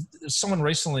think someone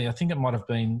recently, I think it might have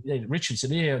been Richard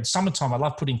said, in summertime, I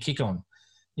love putting Kick on.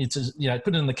 It's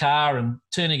put it in the car and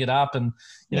turning it up, and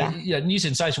New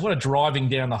Sensation. What a driving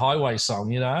down the highway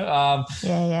song,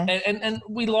 And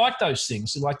we like those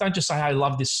things. Like, don't just say, "Hey, I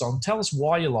love this song." Tell us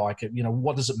why you like it.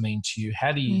 What does it mean to you?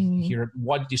 How do you hear it?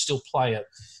 Why do you still play it?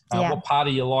 What part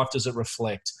of your life does it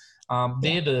reflect?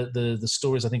 They're the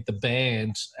stories I think the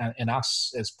band and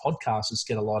us as podcasters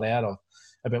get a lot out of,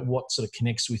 about what sort of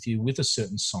connects with you with a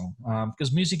certain song,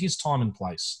 because music is time and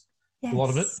place. Yes. A lot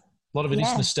of it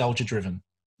is nostalgia driven.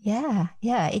 Yeah.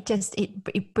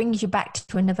 It brings you back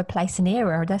to another place and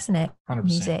era, doesn't it? 100%.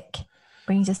 Music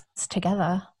brings us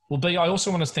together. Well, B, I also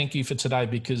want to thank you for today,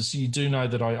 because you do know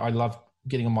that I love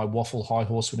getting on my waffle high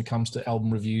horse when it comes to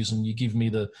album reviews, and you give me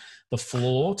the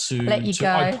floor to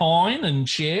opine and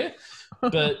share.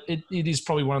 But it is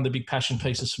probably one of the big passion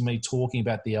pieces for me, talking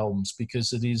about the albums,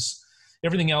 because it is,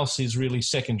 everything else is really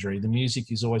secondary. The music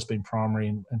has always been primary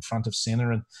and front of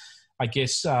center. And I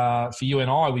guess for you and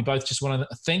I, we both just want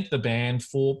to thank the band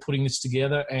for putting this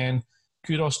together, and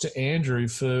kudos to Andrew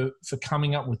for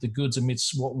coming up with the goods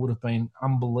amidst what would have been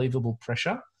unbelievable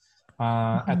pressure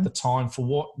at the time for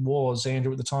what was,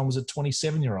 Andrew at the time was a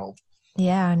 27-year-old.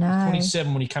 Yeah, I know.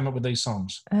 27 when he came up with these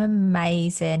songs.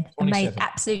 Amazing.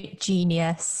 Absolute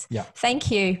genius. Yeah. Thank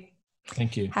you.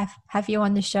 Thank you. Have you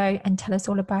on the show and tell us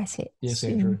all about it. Yes,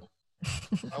 soon. Andrew.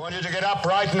 I want you to get up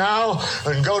right now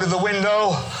and go to the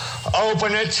window,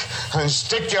 open it, and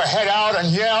stick your head out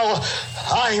and yell,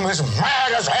 "I'm as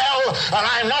mad as hell, and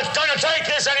I'm not going to take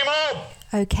this anymore!"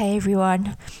 Okay,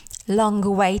 everyone. Long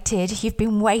awaited. You've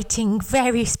been waiting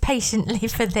very patiently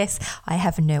for this. I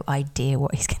have no idea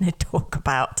what he's going to talk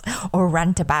about or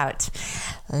rant about.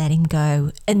 Let him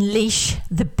go. Unleash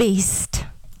the beast.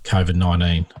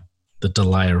 COVID-19, the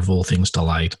delayer of all things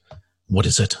delayed. What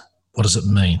is it? What does it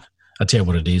mean? I tell you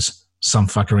what it is. Some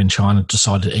fucker in China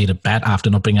decided to eat a bat after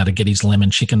not being able to get his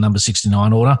lemon chicken number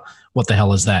 69 order. What the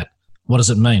hell is that? What does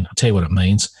it mean? I'll tell you what it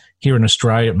means. Here in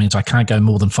Australia, it means I can't go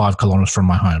more than 5 kilometres from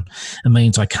my home. It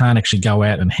means I can't actually go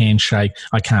out and handshake.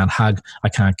 I can't hug. I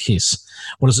can't kiss.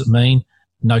 What does it mean?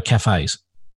 No cafes.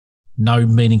 No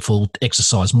meaningful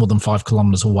exercise more than 5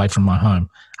 kilometres away from my home.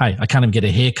 Hey, I can't even get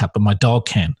a haircut, but my dog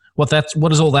can. What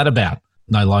is all that about?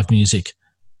 No live music.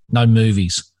 No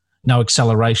movies. No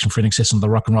acceleration for In Excess of the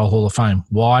Rock and Roll Hall of Fame.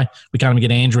 Why? We can't even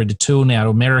get Andrew to tour now to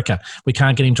America. We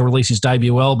can't get him to release his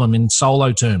debut album in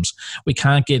solo terms. We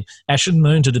can't get Ash and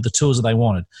Moon to do the tours that they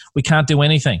wanted. We can't do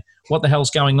anything. What the hell's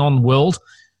going on, world?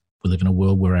 We live in a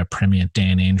world where our Premier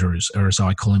Dan Andrews, or as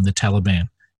I call him, the Taliban,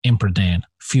 Emperor Dan,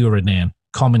 Führer Dan,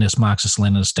 Communist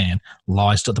Marxist-Leninist Dan,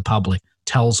 lies to the public,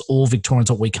 tells all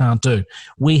Victorians what we can't do.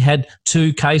 We had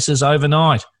 2 cases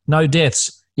overnight, no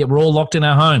deaths, yet we're all locked in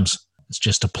our homes. It's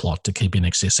just a plot to keep In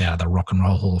Excess out of the Rock and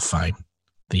Roll Hall of Fame.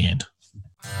 The end.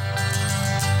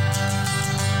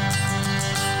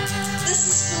 This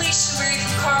is Felicia Marie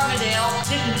from Carbondale.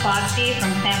 This is Foxy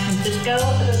from San Francisco.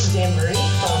 This is Anne Marie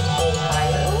from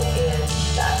Ohio. And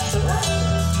that's a wrap.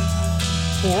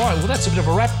 All right, well, that's a bit of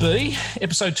a wrap, B.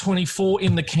 Episode 24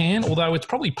 in the can, although it's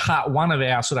probably part 1 of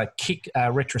our sort of Kick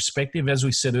retrospective. As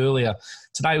we said earlier,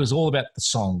 today was all about the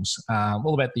songs,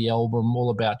 all about the album, all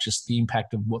about just the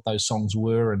impact of what those songs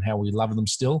were and how we love them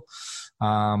still.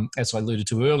 As I alluded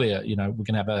to earlier, we're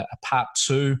going to have a part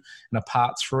 2 and a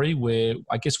part 3 where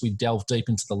I guess we delve deep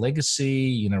into the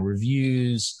legacy,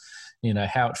 reviews,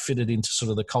 how it fitted into sort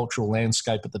of the cultural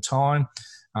landscape at the time.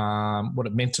 What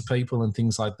it meant to people and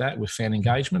things like that with fan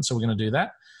engagement. So we're going to do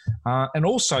that. And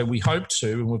also we hope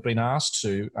to, and we've been asked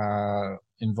to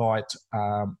invite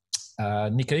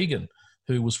Nick Egan,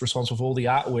 who was responsible for all the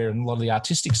artwork and a lot of the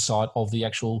artistic side of the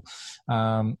actual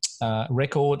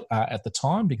record at the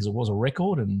time, because it was a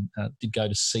record and did go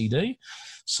to CD.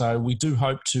 So we do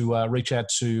hope to reach out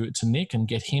to Nick and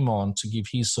get him on to give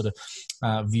his sort of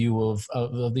view of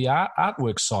the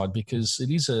artwork side, because it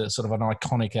is a sort of an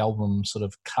iconic album sort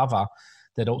of cover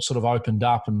that all sort of opened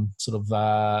up and sort of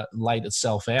laid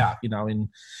itself out, in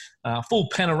full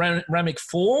panoramic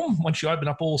form once you open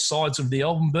up all sides of the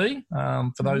album, B,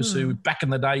 for those who back in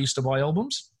the day used to buy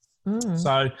albums.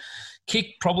 So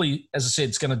Kick probably, as I said,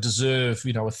 it's going to deserve, a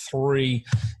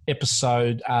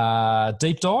 3-episode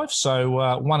deep dive.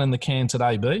 So 1 in the can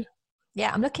today, B.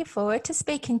 Yeah, I'm looking forward to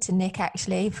speaking to Nick,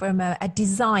 actually, from a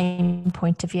design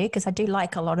point of view, because I do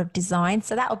like a lot of design.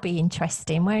 So that'll be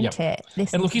interesting, won't it?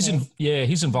 And look, he's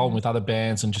involved with other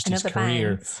bands, and just his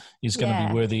career is going to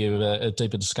be worthy of a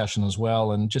deeper discussion as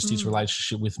well. And just his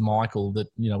relationship with Michael that,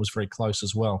 was very close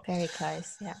as well. Very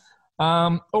close, yeah.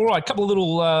 All right, a couple of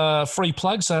little free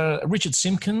plugs. Richard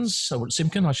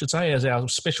Simkin, I should say, as our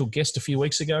special guest a few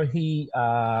weeks ago. He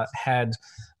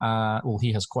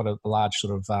he has quite a large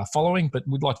sort of following, but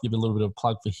we'd like to give a little bit of a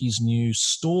plug for his new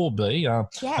store, B.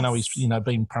 Yes. I know he's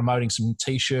been promoting some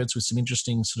T-shirts with some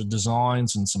interesting sort of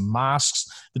designs and some masks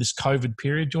for this COVID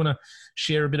period. Do you want to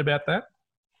share a bit about that?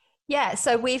 Yeah,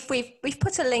 so we've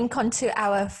put a link onto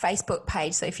our Facebook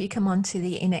page. So if you come onto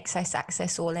the In Excess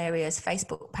Access All Areas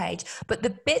Facebook page, but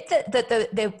the bit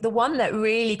the one that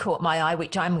really caught my eye,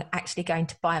 which I'm actually going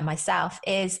to buy myself,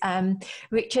 is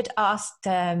Richard asked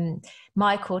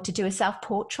Michael to do a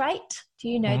self-portrait. Do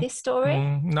you know this story?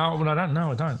 No, well, I don't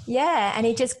know. I don't. Yeah, and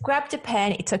he just grabbed a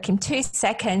pen. It took him 2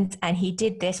 seconds, and he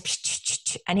did this,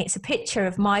 and it's a picture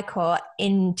of Michael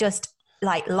in just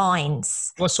like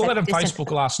lines. Well, I saw that on Facebook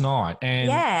last night,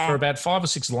 and for about 5 or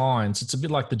 6 lines, it's a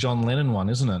bit like the John Lennon one,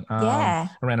 isn't it?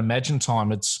 Around Imagine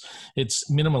Time, it's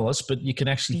minimalist, but you can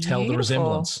actually tell the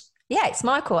resemblance. Yeah, it's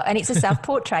Michael, and it's a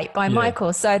self-portrait by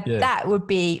Michael. So that would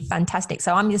be fantastic.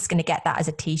 So I'm just going to get that as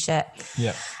a T-shirt.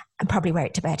 Yeah, and probably wear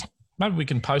it to bed. Maybe we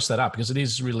can post that up because it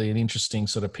is really an interesting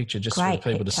sort of picture just for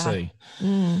people to see.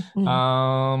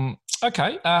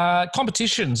 Okay,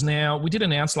 competitions. Now, we did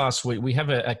announce last week we have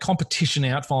a competition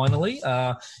out finally.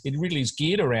 It really is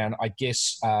geared around, I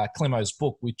guess, Clemo's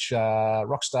book, which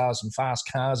Rock Stars and Fast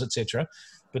Cars, etc.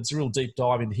 But it's a real deep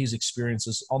dive into his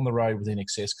experiences on the road with In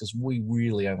Excess because we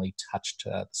really only touched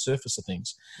the surface of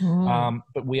things.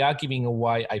 But we are giving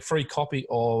away a free copy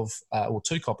of, or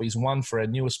 2 copies, one for our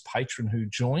newest patron who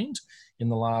joined in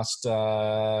the last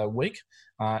week.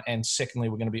 And secondly,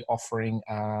 we're going to be offering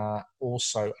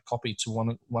also a copy to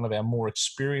one of our more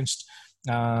experienced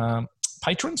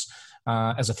patrons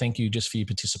as a thank you just for your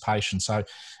participation. So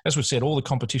as we've said, all the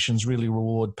competitions really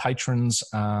reward patrons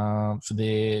for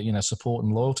their support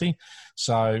and loyalty.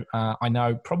 So I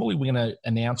know probably we're going to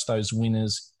announce those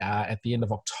winners at the end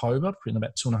of October, in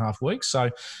about 2.5 weeks.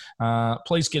 So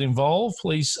please get involved.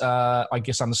 Please, I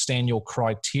guess, understand your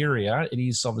criteria. It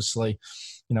is obviously,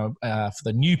 for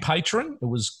the new patron, it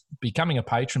was becoming a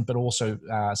patron, but also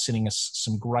sending us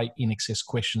some great In Excess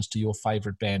questions to your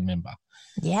favourite band member.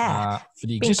 Yeah, for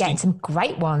the existing, been getting some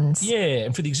great ones. Yeah,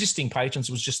 and for the existing patrons,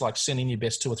 it was just like sending your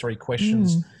best 2 or 3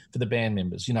 questions for the band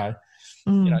members. Not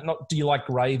do you like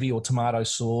gravy or tomato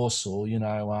sauce, or do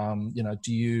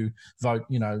you vote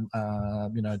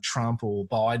Trump or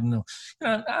Biden, or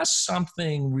ask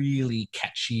something really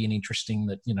catchy and interesting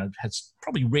that has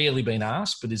probably rarely been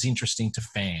asked but is interesting to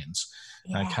fans.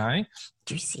 Yeah. Okay,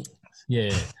 juicy.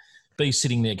 Yeah. Be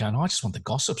sitting there going, I just want the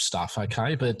gossip stuff,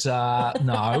 okay? But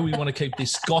no, we want to keep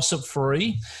this gossip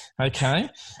free, okay?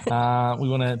 We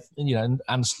want to, you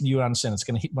understand it's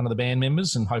going to hit one of the band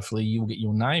members, and hopefully you'll get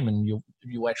your name and your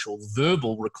actual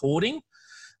verbal recording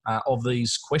of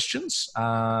these questions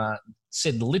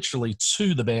said literally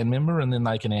to the band member, and then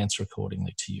they can answer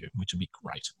accordingly to you, which would be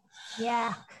great.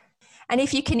 Yeah. And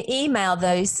if you can email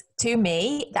those to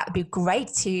me, that would be great,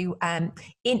 to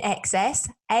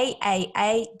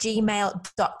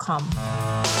inexcessaaa@gmail.com.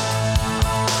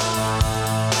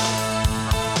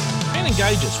 Fan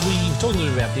engagers. We've talked a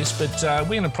little bit about this, but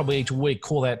we're going to probably each week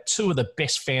call out 2 of the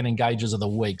best fan engagers of the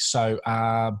week. So,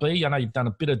 B, I know you've done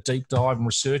a bit of deep dive and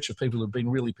research of people who've been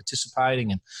really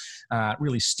participating and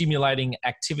really stimulating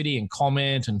activity and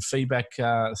comment and feedback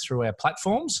through our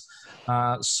platforms.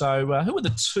 So who are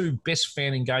the 2 best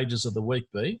fan engagers of the week,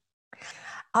 B?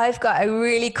 I've got a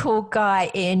really cool guy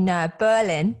in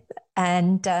Berlin.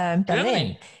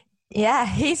 Really? Yeah,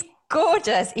 he's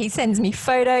gorgeous. He sends me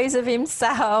photos of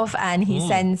himself, and he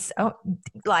sends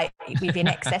with In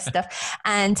Excess stuff,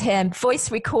 and voice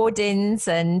recordings,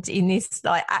 and in this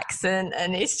accent,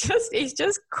 and he's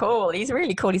just cool. He's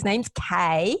really cool. His name's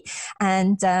Kay,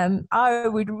 and I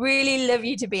would really love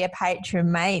you to be a patron,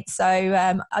 mate. So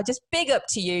I'll just big up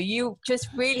to you.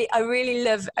 I really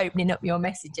love opening up your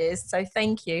messages. So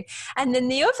thank you. And then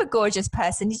the other gorgeous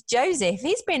person is Joseph.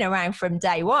 He's been around from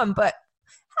day one, but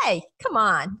hey, come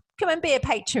on. Come and be a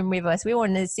patron with us. We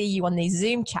want to see you on these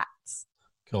Zoom chats.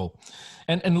 Cool.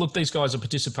 And look, these guys are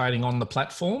participating on the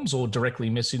platforms or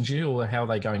directly message you, or how are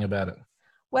they going about it?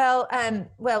 Well,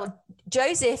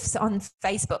 Joseph's on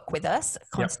Facebook with us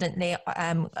constantly. Yep.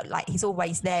 He's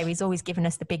always there. He's always giving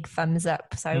us the big thumbs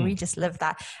up. So we just love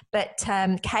that. But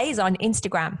Kay's on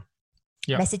Instagram.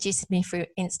 Yep. Messages me through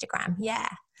Instagram. Yeah.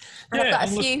 And I've got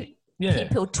a few... Yeah.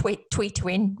 People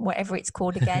tweeting, whatever it's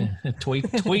called again.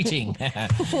 Tweeting.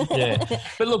 Yeah.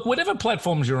 But look, whatever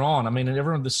platforms you're on, I mean,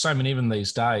 there's so many of them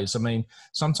these days. I mean,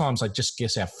 sometimes I just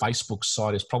guess our Facebook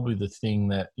site is probably the thing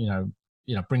that,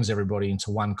 brings everybody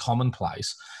into one common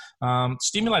place.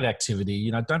 stimulate activity.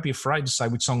 You know, don't be afraid to say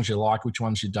which songs you like, which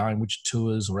ones you don't, which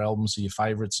tours or albums are your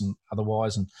favourites and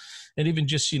otherwise, and even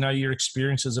just, you know, your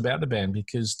experiences about the band,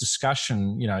 because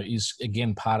discussion, you know, is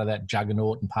again part of that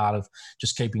juggernaut and part of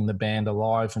just keeping the band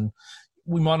alive. And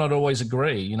we might not always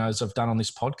agree, you know, as I've done on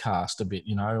this podcast a bit,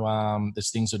 you know, there's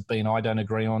things that B and I don't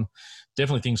agree on,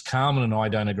 definitely things Carmen and I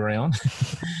don't agree on.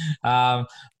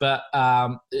 But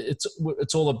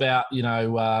it's all about, you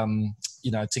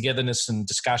know, togetherness and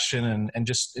discussion and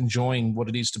just enjoying what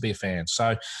it is to be a fan.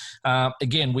 So,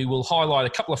 again, we will highlight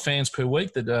a couple of fans per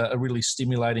week that are really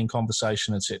stimulating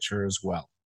conversation, etc. as well.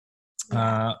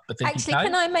 But actually,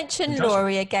 can I mention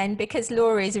Laurie again? Because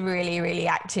Laurie is really, really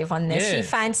active on this. Yeah. She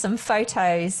found some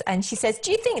photos and she says,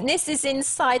 do you think this is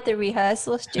inside the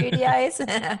rehearsal studios?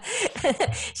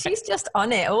 She's just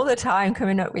on it all the time,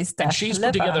 coming up with stuff. And she's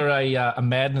put together a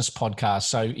Madness podcast.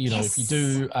 So, you know, if you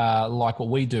do like what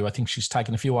we do, I think she's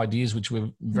taken a few ideas, which we're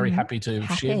very happy to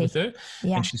share with her.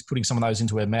 Yeah. And she's putting some of those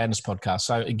into her Madness podcast.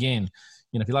 So again,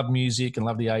 you know, if you love music and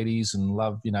love the 80s and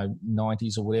love, you know,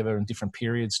 90s or whatever and different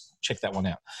periods, check that one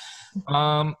out.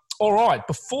 All right.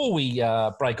 Before we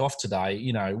break off today,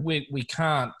 you know, we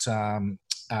can't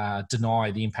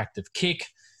deny the impact of Kick,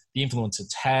 the influence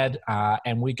it's had,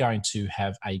 and we're going to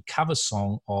have a cover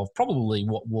song of probably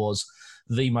what was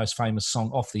the most famous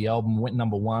song off the album. Went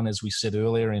number one, as we said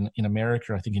earlier, in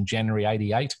America, I think in January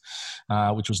 88,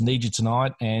 which was Need You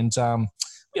Tonight. And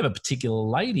we have a particular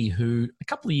lady who a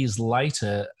couple of years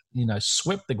later, you know,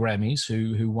 swept the Grammys,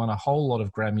 who won a whole lot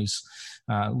of Grammys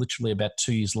literally about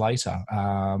 2 years later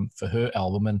for her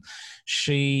album. And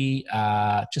she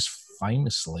just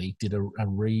famously did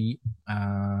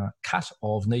a cut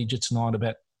of Need You Tonight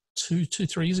about 3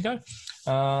 years ago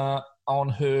on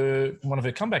one of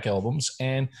her comeback albums.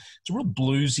 And it's a real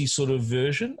bluesy sort of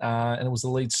version, and it was the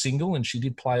lead single, and she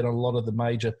did play it on a lot of the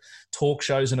major talk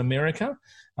shows in America.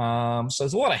 So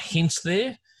there's a lot of hints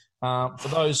there. For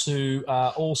those who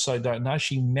also don't know,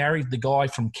 she married the guy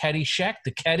from Caddyshack,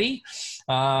 the Caddy.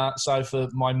 So for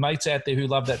my mates out there who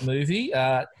love that movie,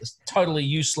 totally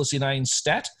useless inane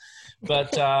stat.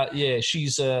 But yeah,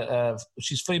 she's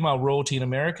female royalty in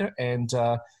America and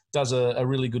does a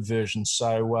really good version.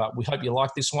 So we hope you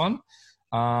like this one.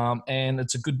 And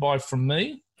it's a goodbye from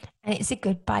me. And it's a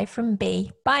goodbye from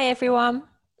B. Bye, everyone.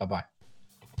 Bye-bye.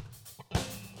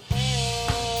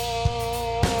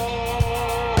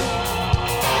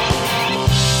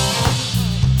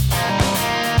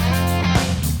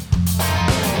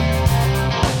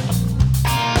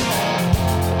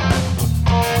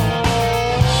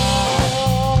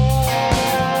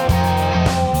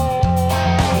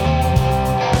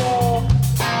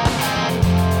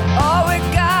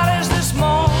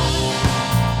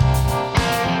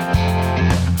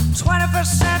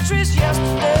 Centuries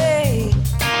yesterday.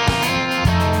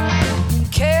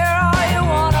 Care all you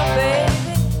wanna,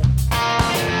 baby.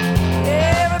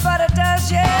 Everybody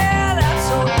does, yeah, that's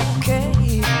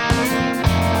okay.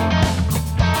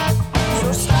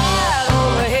 So slide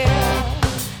over here,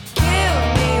 give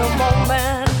me a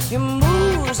moment. Your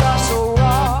moves are so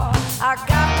raw. I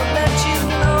got to let you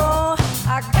know,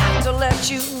 I got to let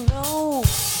you know,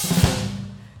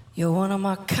 you're one of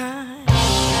my kind.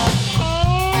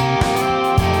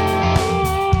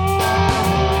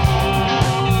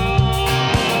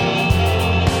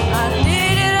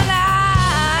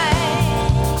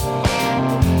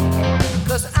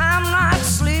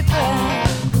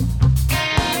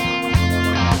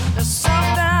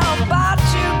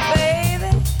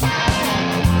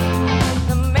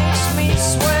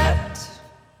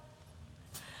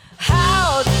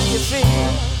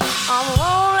 I'm